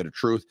it, to tell you the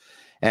truth.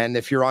 And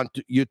if you're on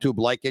YouTube,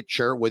 like it,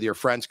 share with your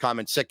friends,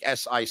 comment sick,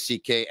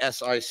 S-I-C-K,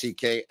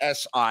 S-I-C-K,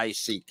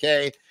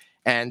 S-I-C-K.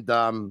 And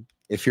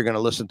if you're going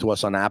to listen to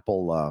us on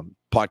Apple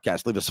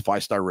Podcast, leave us a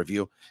 5-star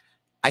review.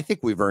 I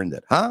think we've earned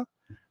it, huh?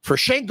 For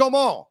Shane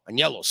Gaumont and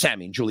Yellow,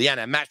 Sammy and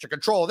Juliana and Master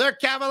Control, they're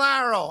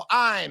Cavallaro.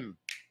 I'm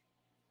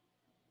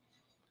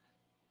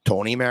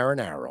Tony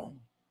Marinaro.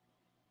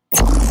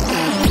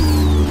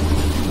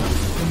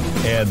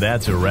 And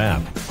that's a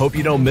wrap. Hope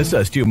you don't miss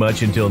us too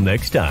much until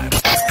next time.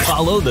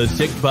 Follow The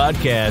Sick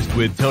Podcast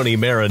with Tony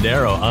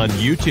Marinaro on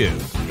YouTube,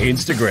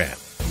 Instagram,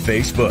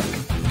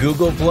 Facebook,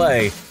 Google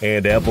Play,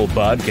 and Apple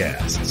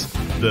Podcasts.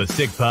 The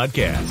Sick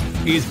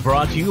Podcast is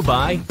brought to you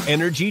by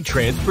Energy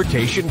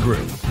Transportation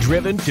Group,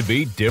 driven to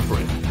be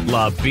different.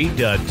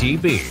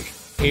 Tibi,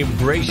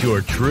 embrace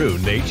your true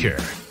nature.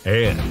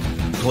 And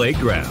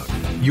Playground,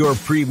 your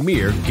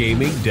premier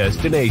gaming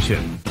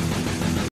destination.